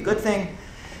because that'd be a good thing.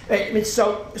 I mean,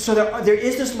 so there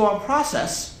is this long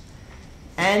process,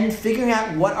 and figuring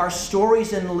out what are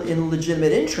stories in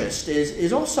legitimate interest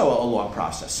is also a long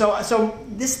process. So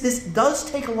this does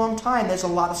take a long time. There's a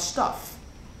lot of stuff.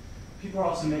 People are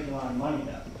also making a lot of money,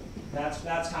 though.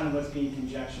 That's kind of what's being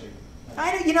conjectured.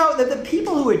 The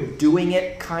people who are doing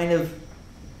it kind of.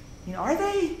 Are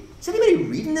they? Is anybody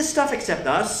reading this stuff except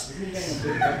us?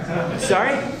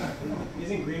 Sorry?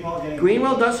 Isn't Greenwald getting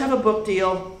Greenwald does have a book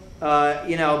deal,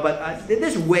 but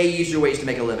there's way easier ways to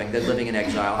make a living than living in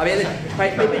exile. I mean,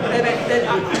 right?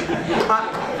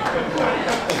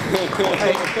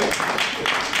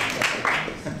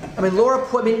 I mean, Laura.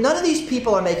 I mean, none of these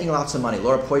people are making lots of money.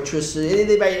 Laura Poitras.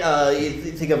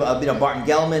 You think of Barton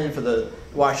Gellman for the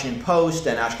Washington Post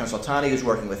and Ashkan Soltani, who's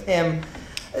working with him.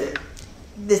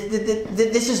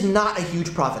 This is not a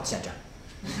huge profit center.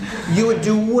 You would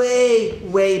do way,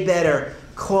 way better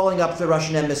calling up the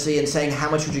Russian embassy and saying,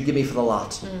 how much would you give me for the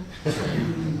lot?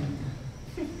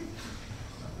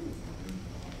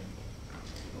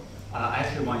 I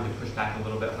actually wanted to push back a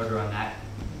little bit harder on that.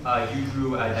 You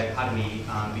drew a dichotomy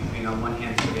between, on one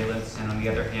hand, surveillance and on the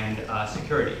other hand,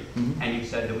 security. Mm-hmm. And you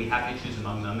said that we have to choose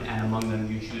among them, and among them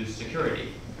you choose security.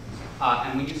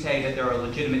 And when you say that there are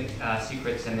legitimate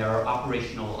secrets and there are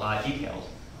operational details,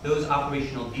 those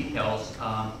operational details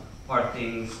are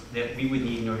things that we would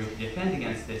need in order to defend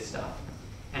against this stuff.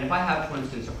 And if I have, for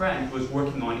instance, a friend who is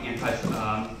working on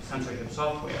anti-censorship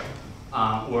software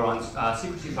or on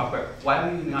secrecy software, why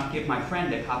would you not give my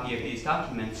friend a copy of these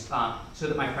documents so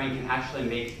that my friend can actually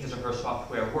make his or her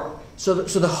software work? So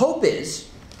the hope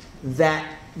is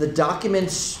that the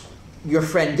documents your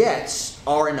friend gets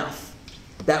are enough.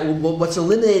 That what's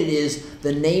eliminated is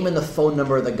the name and the phone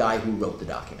number of the guy who wrote the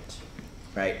document,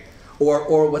 right?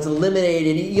 Or what's eliminated,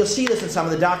 and you'll see this in some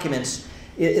of the documents,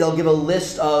 it'll give a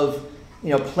list of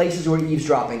places we're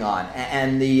eavesdropping on,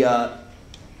 and the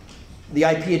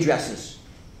IP addresses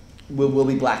will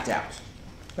be blacked out,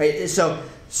 right? So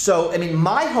I mean,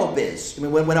 my hope is,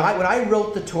 when I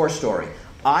wrote the Tor story,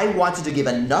 I wanted to give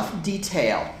enough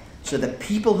detail so the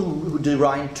people who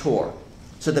design Tor,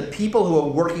 so the people who are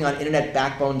working on internet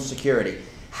backbone security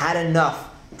had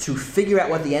enough to figure out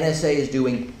what the NSA is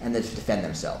doing and then to defend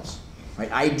themselves.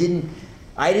 Right? I didn't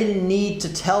need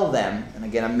to tell them, and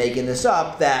again I'm making this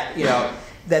up, that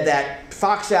that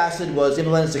Fox acid was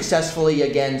implemented successfully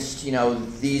against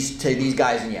these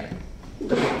guys in Yemen,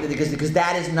 because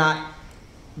that is not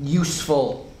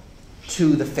useful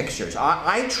to the fixers.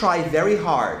 I try very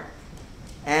hard.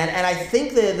 And I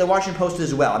think the Washington Post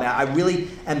as well. I mean, I really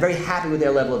am very happy with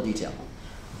their level of detail.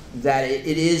 That it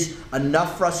is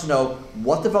enough for us to know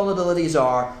what the vulnerabilities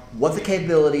are, what the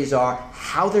capabilities are,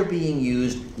 how they're being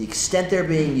used, the extent they're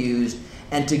being used,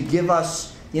 and to give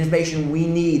us the information we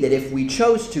need that if we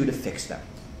chose to fix them.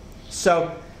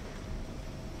 So,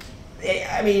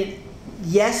 I mean,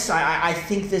 yes, I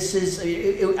think this is,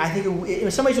 I think in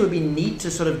some ways it would be neat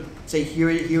to sort of say here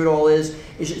it all is.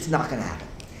 It's not going to happen.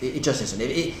 It just isn't.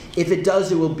 If it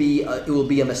does, it will be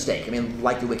a mistake. I mean,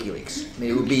 like the WikiLeaks. I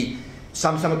mean, it would be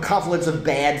some confluence of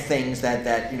bad things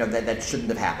that shouldn't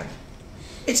have happened.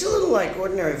 It's a little like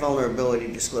ordinary vulnerability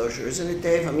disclosure, isn't it,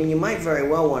 Dave? I mean, you might very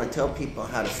well want to tell people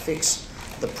how to fix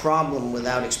the problem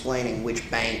without explaining which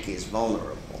bank is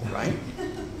vulnerable, right?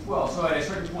 Well, so at a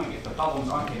certain point, if the problems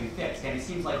aren't getting fixed, and it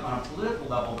seems like on a political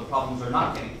level, the problems are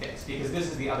not getting fixed, because this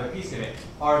is the other piece of it,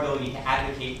 our ability to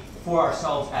advocate for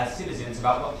ourselves as citizens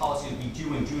about what policies we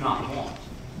do and do not want,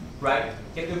 right?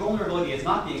 If the vulnerability is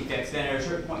not being fixed, then at a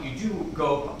certain point, you do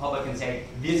go public and say,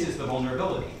 this is the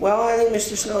vulnerability. Well, I think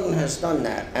Mr. Snowden has done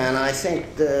that, and I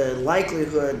think the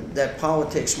likelihood that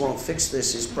politics won't fix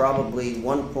this is probably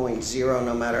 1.0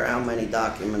 no matter how many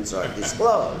documents are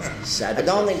disclosed. I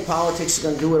don't think politics is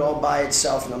going to do it all by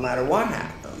itself no matter what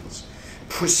happens,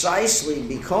 precisely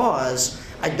because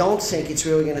I don't think it's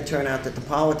really going to turn out that the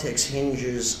politics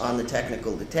hinges on the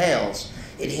technical details.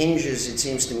 It hinges, it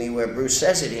seems to me, where Bruce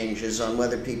says it hinges, on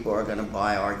whether people are going to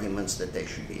buy arguments that they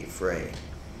should be afraid.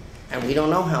 And we don't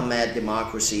know how mad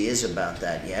democracy is about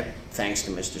that yet. Thanks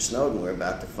to Mr. Snowden, we're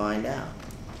about to find out.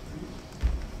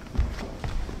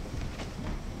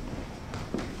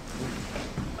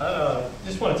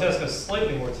 Just wanted to ask a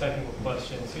slightly more technical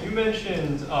question. So you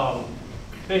mentioned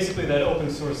basically that open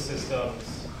source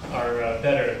systems are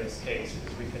better in this case,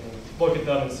 because we can look at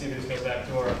them and see there's no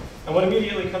backdoor. And what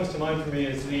immediately comes to mind for me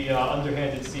is the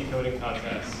underhanded C coding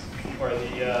contest, or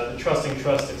the trusting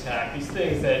trust attack. These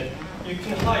things that you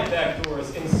can hide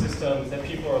backdoors in systems that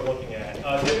people are looking at. Do you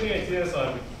have any ideas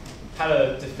on how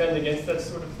to defend against that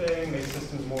sort of thing, make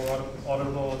systems more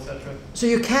auditable, etc.? So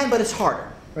you can, but it's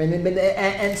harder. Right?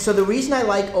 And so the reason I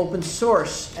like open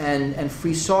source and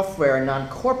free software and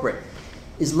non-corporate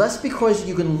is less because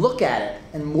you can look at it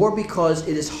and more because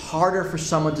it is harder for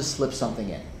someone to slip something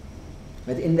in.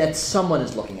 Right? In that someone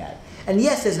is looking at it. And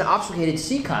yes, there's an obfuscated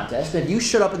C contest. If you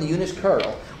showed up in the Unix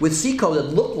kernel with C code that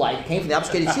looked like came from the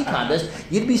obfuscated C contest,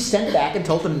 you'd be sent back and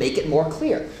told to make it more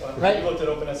clear. Right? You looked at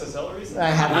OpenSSL recently? I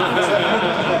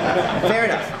haven't. Fair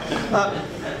enough.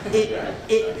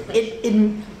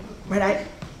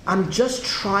 I'm just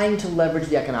trying to leverage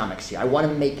the economics here. I want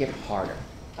to make it harder.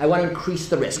 I want to increase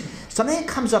the risk. Something that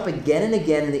comes up again and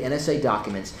again in the NSA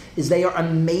documents is they are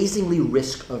amazingly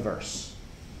risk averse.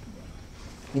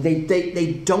 I mean,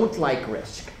 they don't like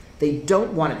risk. They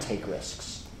don't want to take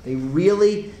risks. They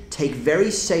really take very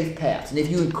safe paths. And if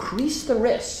you increase the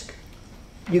risk,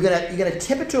 you're gonna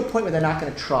tip it to a point where they're not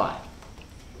going to try,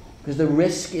 because the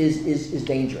risk is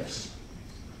dangerous.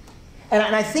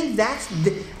 And I think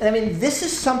this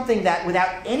is something that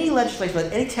without any legislation,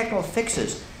 without any technical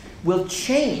fixes, will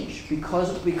change because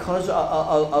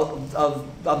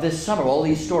of this summer, all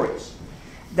these stories.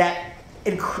 That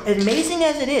amazing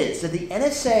as it is, that the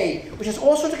NSA, which has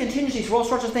all sorts of contingencies for all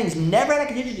sorts of things, never had a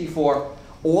contingency for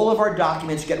all of our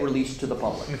documents get released to the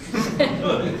public.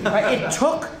 Right? It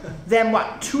took them,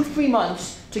 2-3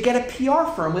 months to get a PR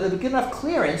firm with a good enough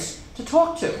clearance to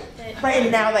talk to. Right?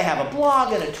 And now they have a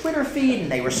blog and a Twitter feed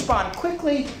and they respond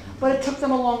quickly, but it took them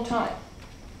a long time.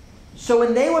 So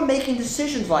when they were making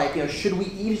decisions like, should we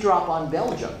eavesdrop on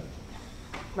Belgium?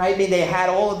 Right? I mean, they had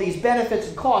all of these benefits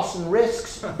and costs and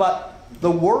risks, but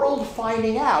the world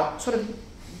finding out,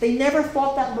 they never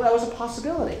thought that was a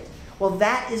possibility. Well,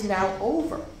 that is now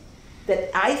over. That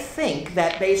I think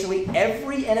that basically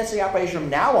every NSA operation from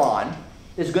now on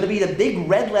is going to be the big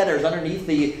red letters underneath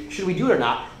the, should we do it or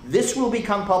not? This will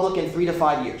become public in 3 to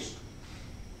 5 years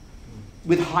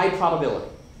with high probability.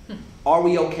 Are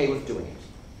we okay with doing it?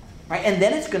 Right? And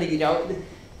then it's going to, and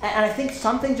I think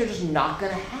some things are just not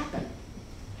going to happen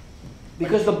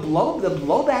because the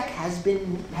blowback has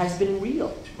been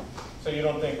real. So you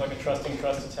don't think like a trusting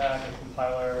trust attack, a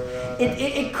compiler?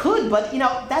 It could, but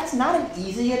that's not an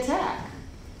easy attack.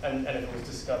 And if it was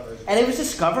discovered. And it was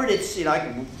discovered, it's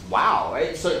wow,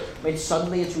 right? So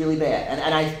suddenly it's really bad.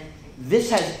 And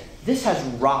this has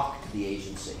rocked the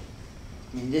agency.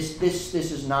 I mean, this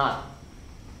is not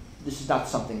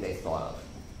something they thought of.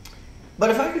 But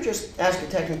if I could just ask a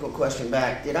technical question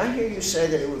back, did I hear you say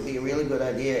that it would be a really good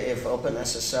idea if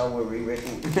OpenSSL were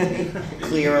rewritten to be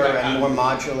clearer and more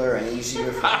modular and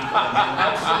easier for people?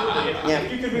 Absolutely. Yeah.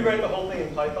 If you could rewrite the whole thing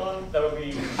in Python, that would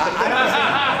be.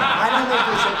 I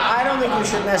don't think we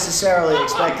should necessarily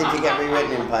expect it to get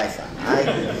rewritten in Python.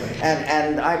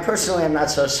 And I personally am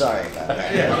not so sorry about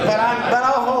that. Yeah. But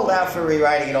I'll hold out for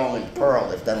rewriting it all in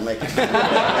Perl if that'll make it.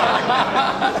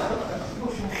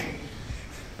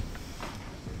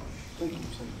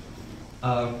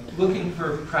 Looking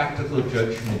for practical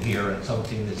judgment here on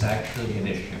something that's actually an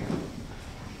issue.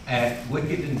 At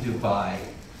Wicked in Dubai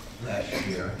last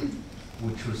year,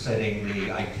 which was setting the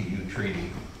ITU treaty,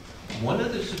 one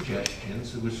of the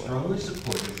suggestions that was strongly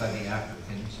supported by the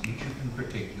Africans, Egypt in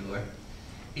particular,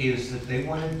 is that they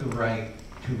wanted the right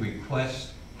to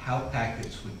request how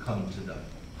packets would come to them.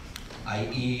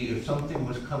 I.e., if something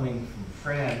was coming from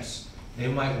France, they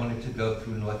might want it to go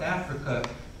through North Africa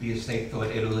because they thought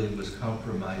Italy was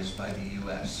compromised by the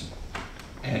US.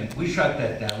 And we shut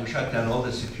that down. We shut down all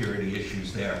the security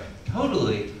issues there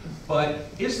totally. But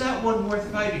is that one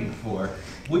worth fighting for?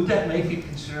 Would that make it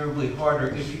considerably harder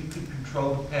if you could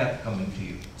control the path coming to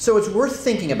you? So it's worth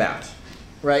thinking about,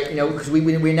 right? You know, because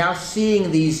we're now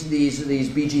seeing these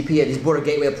BGP, these border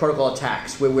gateway protocol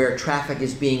attacks, where traffic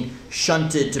is being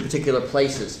shunted to particular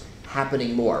places,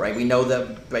 happening more, right? We know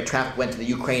that traffic went to the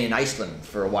Ukraine and Iceland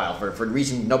for a while for a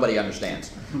reason nobody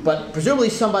understands, but presumably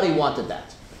somebody wanted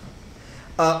that.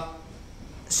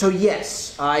 So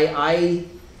yes, I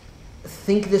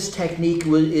think this technique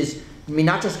is, I mean,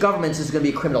 not just governments, is going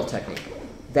to be a criminal technique.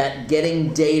 That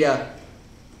getting data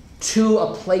to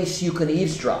a place you can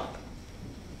eavesdrop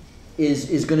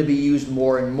is going to be used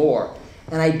more and more.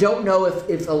 And I don't know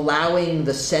if allowing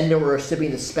the sender or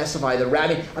recipient to specify the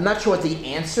routing, I'm not sure what the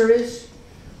answer is,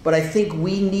 but I think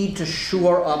we need to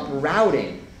shore up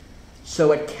routing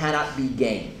so it cannot be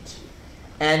gamed.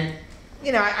 And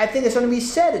you know, I think there's something to be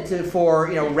said for,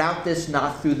 you know, route this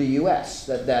not through the U.S.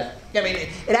 I mean,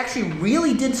 it actually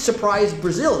really did surprise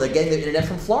Brazil, that getting the internet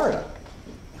from Florida.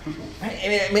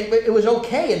 I mean, it was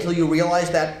okay until you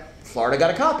realized that Florida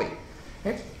got a copy.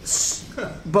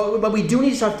 But we do need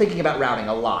to start thinking about routing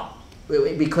a lot,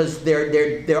 because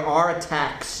there are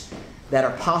attacks that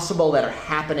are possible, that are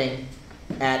happening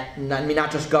at, I mean, not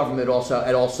just government, also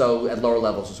at lower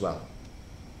levels as well.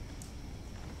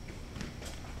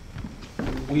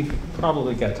 We've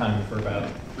probably got time for about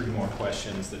 3 more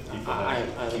questions that people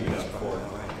have queued up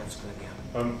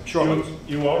for. Sure.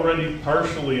 You already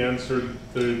partially answered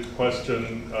the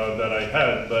question that I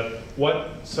had,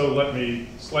 but so let me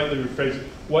slightly rephrase it.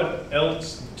 What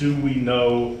else do we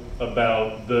know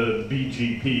about the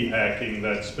BGP hacking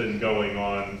that's been going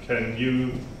on? Can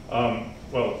you,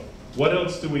 well, what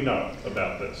else do we know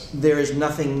about this? There's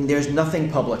nothing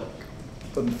public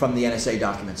from the NSA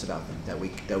documents about them that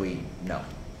we know.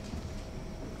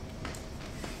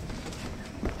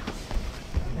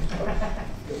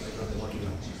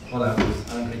 Hola,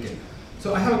 Bruce. Enrique.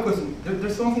 So I have a question.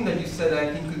 There's something that you said that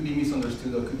I think could be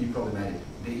misunderstood or could be problematic.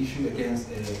 The issue against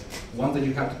one that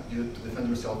you have to do to defend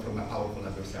yourself from a powerful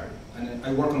adversary. And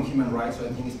I work on human rights, so I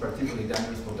think it's particularly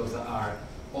dangerous for those that are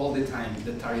all the time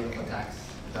the target of attacks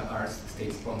that are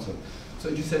state-sponsored. So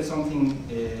you said something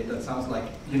that sounds like,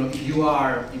 you know, if you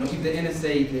are, you know, if the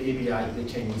NSA, the ABI, the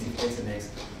Chinese, if SNS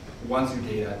wants your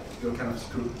data, you're kind of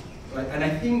screwed, right? And I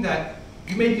think that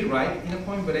you may be right in a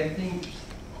point, but I think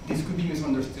this could be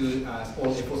misunderstood as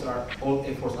all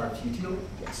efforts are futile.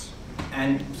 Yes.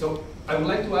 And so I would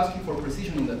like to ask you for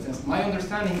precision in that sense. My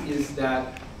understanding is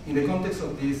that in the context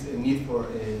of this need for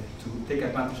to take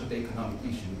advantage of the economic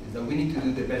issue, is that we need to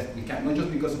do the best we can, not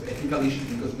just because of ethical issues,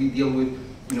 because we deal with,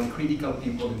 you know, critical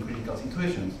people in critical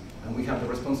situations, and we have the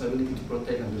responsibility to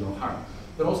protect and do no harm,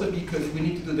 but also because we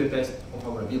need to do the best of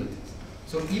our abilities.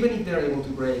 So even if they're able to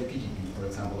break PGP, for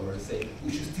example, or say,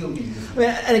 we should still be using. I mean,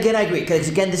 and again, I agree, because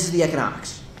again, this is the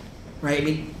economics, right? I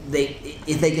mean,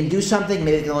 if they can do something,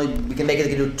 maybe we can make it.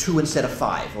 They can do 2 instead of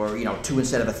 5, or 2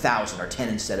 instead of 1,000, or 10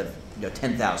 instead of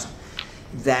 10,000.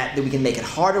 That we can make it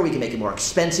harder, we can make it more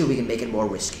expensive, we can make it more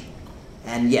risky.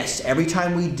 And yes, every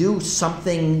time we do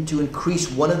something to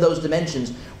increase one of those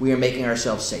dimensions, we are making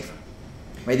ourselves safer.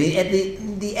 Right?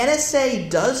 The NSA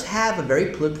does have a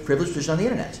very privileged position on the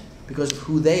internet because of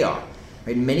who they are.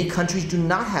 Right? Many countries do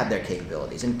not have their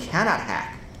capabilities and cannot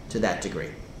hack to that degree.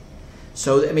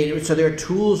 So I mean, so there are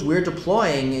tools we're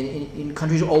deploying in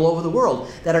countries all over the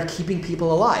world that are keeping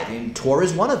people alive. I mean, Tor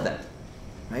is one of them.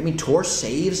 Right? I mean, Tor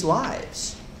saves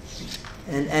lives.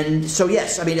 And so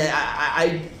yes, I mean,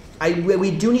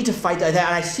 we do need to fight that. And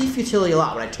I see futility a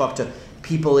lot when I talk to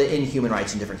people in human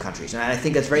rights in different countries. And I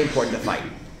think that's very important to fight.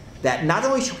 That not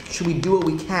only should we do what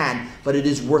we can, but it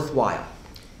is worthwhile.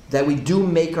 That we do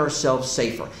make ourselves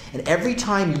safer. And every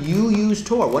time you use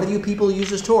Tor, one of you people who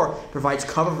uses Tor provides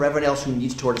cover for everyone else who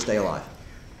needs Tor to stay alive.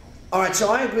 All right,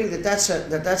 so I agree that that's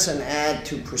an add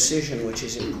to precision, which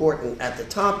is important at the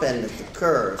top end of the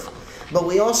curve. But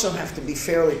we also have to be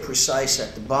fairly precise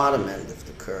at the bottom end of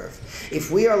the curve. If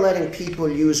we are letting people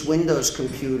use Windows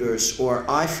computers or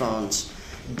iPhones,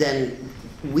 then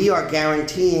we are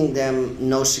guaranteeing them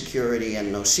no security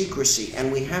and no secrecy,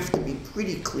 and we have to be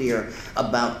pretty clear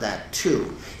about that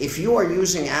too. If you are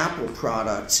using Apple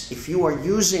products, if you are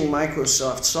using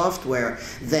Microsoft software,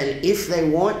 then if they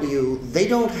want you, they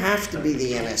don't have to be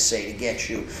the NSA to get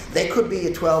you. They could be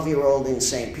a 12-year-old in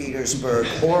St. Petersburg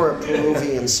or a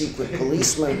Peruvian secret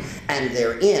policeman, and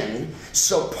they're in.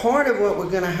 So part of what we're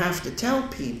going to have to tell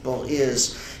people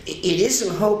is, it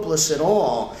isn't hopeless at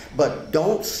all, but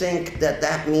don't think that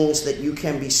that means that you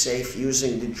can be safe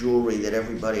using the jewelry that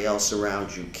everybody else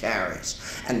around you carries.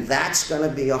 And that's going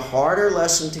to be a harder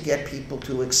lesson to get people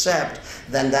to accept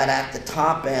than that at the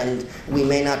top end we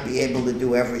may not be able to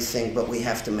do everything, but we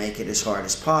have to make it as hard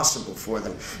as possible for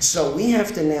them. So we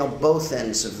have to nail both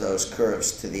ends of those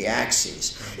curves to the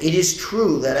axes. It is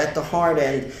true that at the hard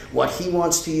end, what he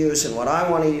wants to use and what I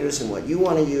want to use and what you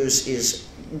want to use is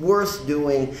worth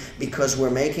doing because we're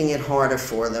making it harder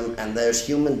for them, and there's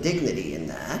human dignity in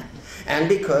that. And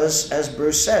because, as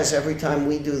Bruce says, every time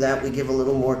we do that, we give a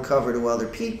little more cover to other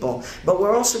people. But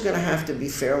we're also going to have to be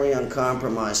fairly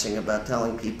uncompromising about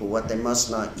telling people what they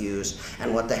must not use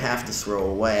and what they have to throw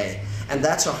away. And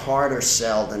that's a harder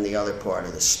sell than the other part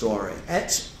of the story. And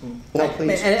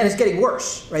it's getting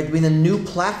worse, right? I mean, the new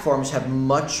platforms have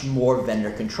much more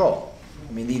vendor control.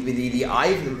 I mean,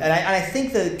 I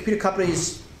think the computer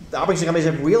companies, the operating system companies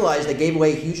have realized they gave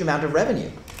away a huge amount of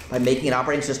revenue by making an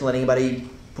operating system, letting anybody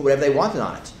put whatever they wanted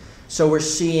on it. So we're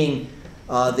seeing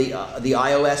the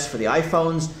iOS for the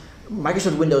iPhones.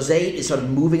 Microsoft Windows 8 is sort of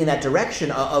moving in that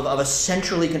direction of a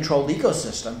centrally controlled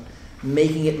ecosystem,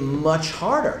 making it much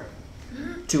harder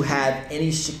to have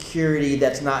any security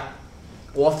that's not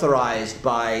authorized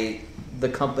by the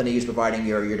company who's providing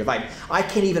your device. I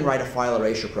can't even write a file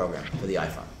erasure program for the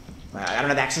iPhone. I don't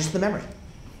have access to the memory.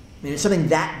 I mean, it's something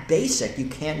that basic you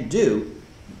can't do.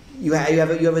 You have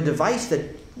a device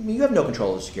that you have no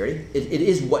control of the security. It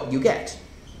is what you get.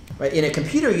 Right? In a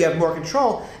computer, you have more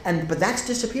control, but that's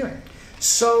disappearing.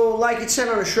 So, like it said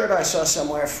on a shirt I saw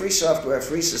somewhere, free software,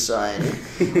 free society.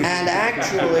 And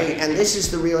actually, and this is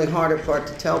the really harder part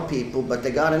to tell people, but they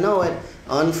got to know it,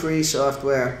 unfree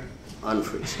software,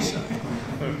 unfree society.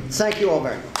 Thank you all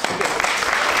very much.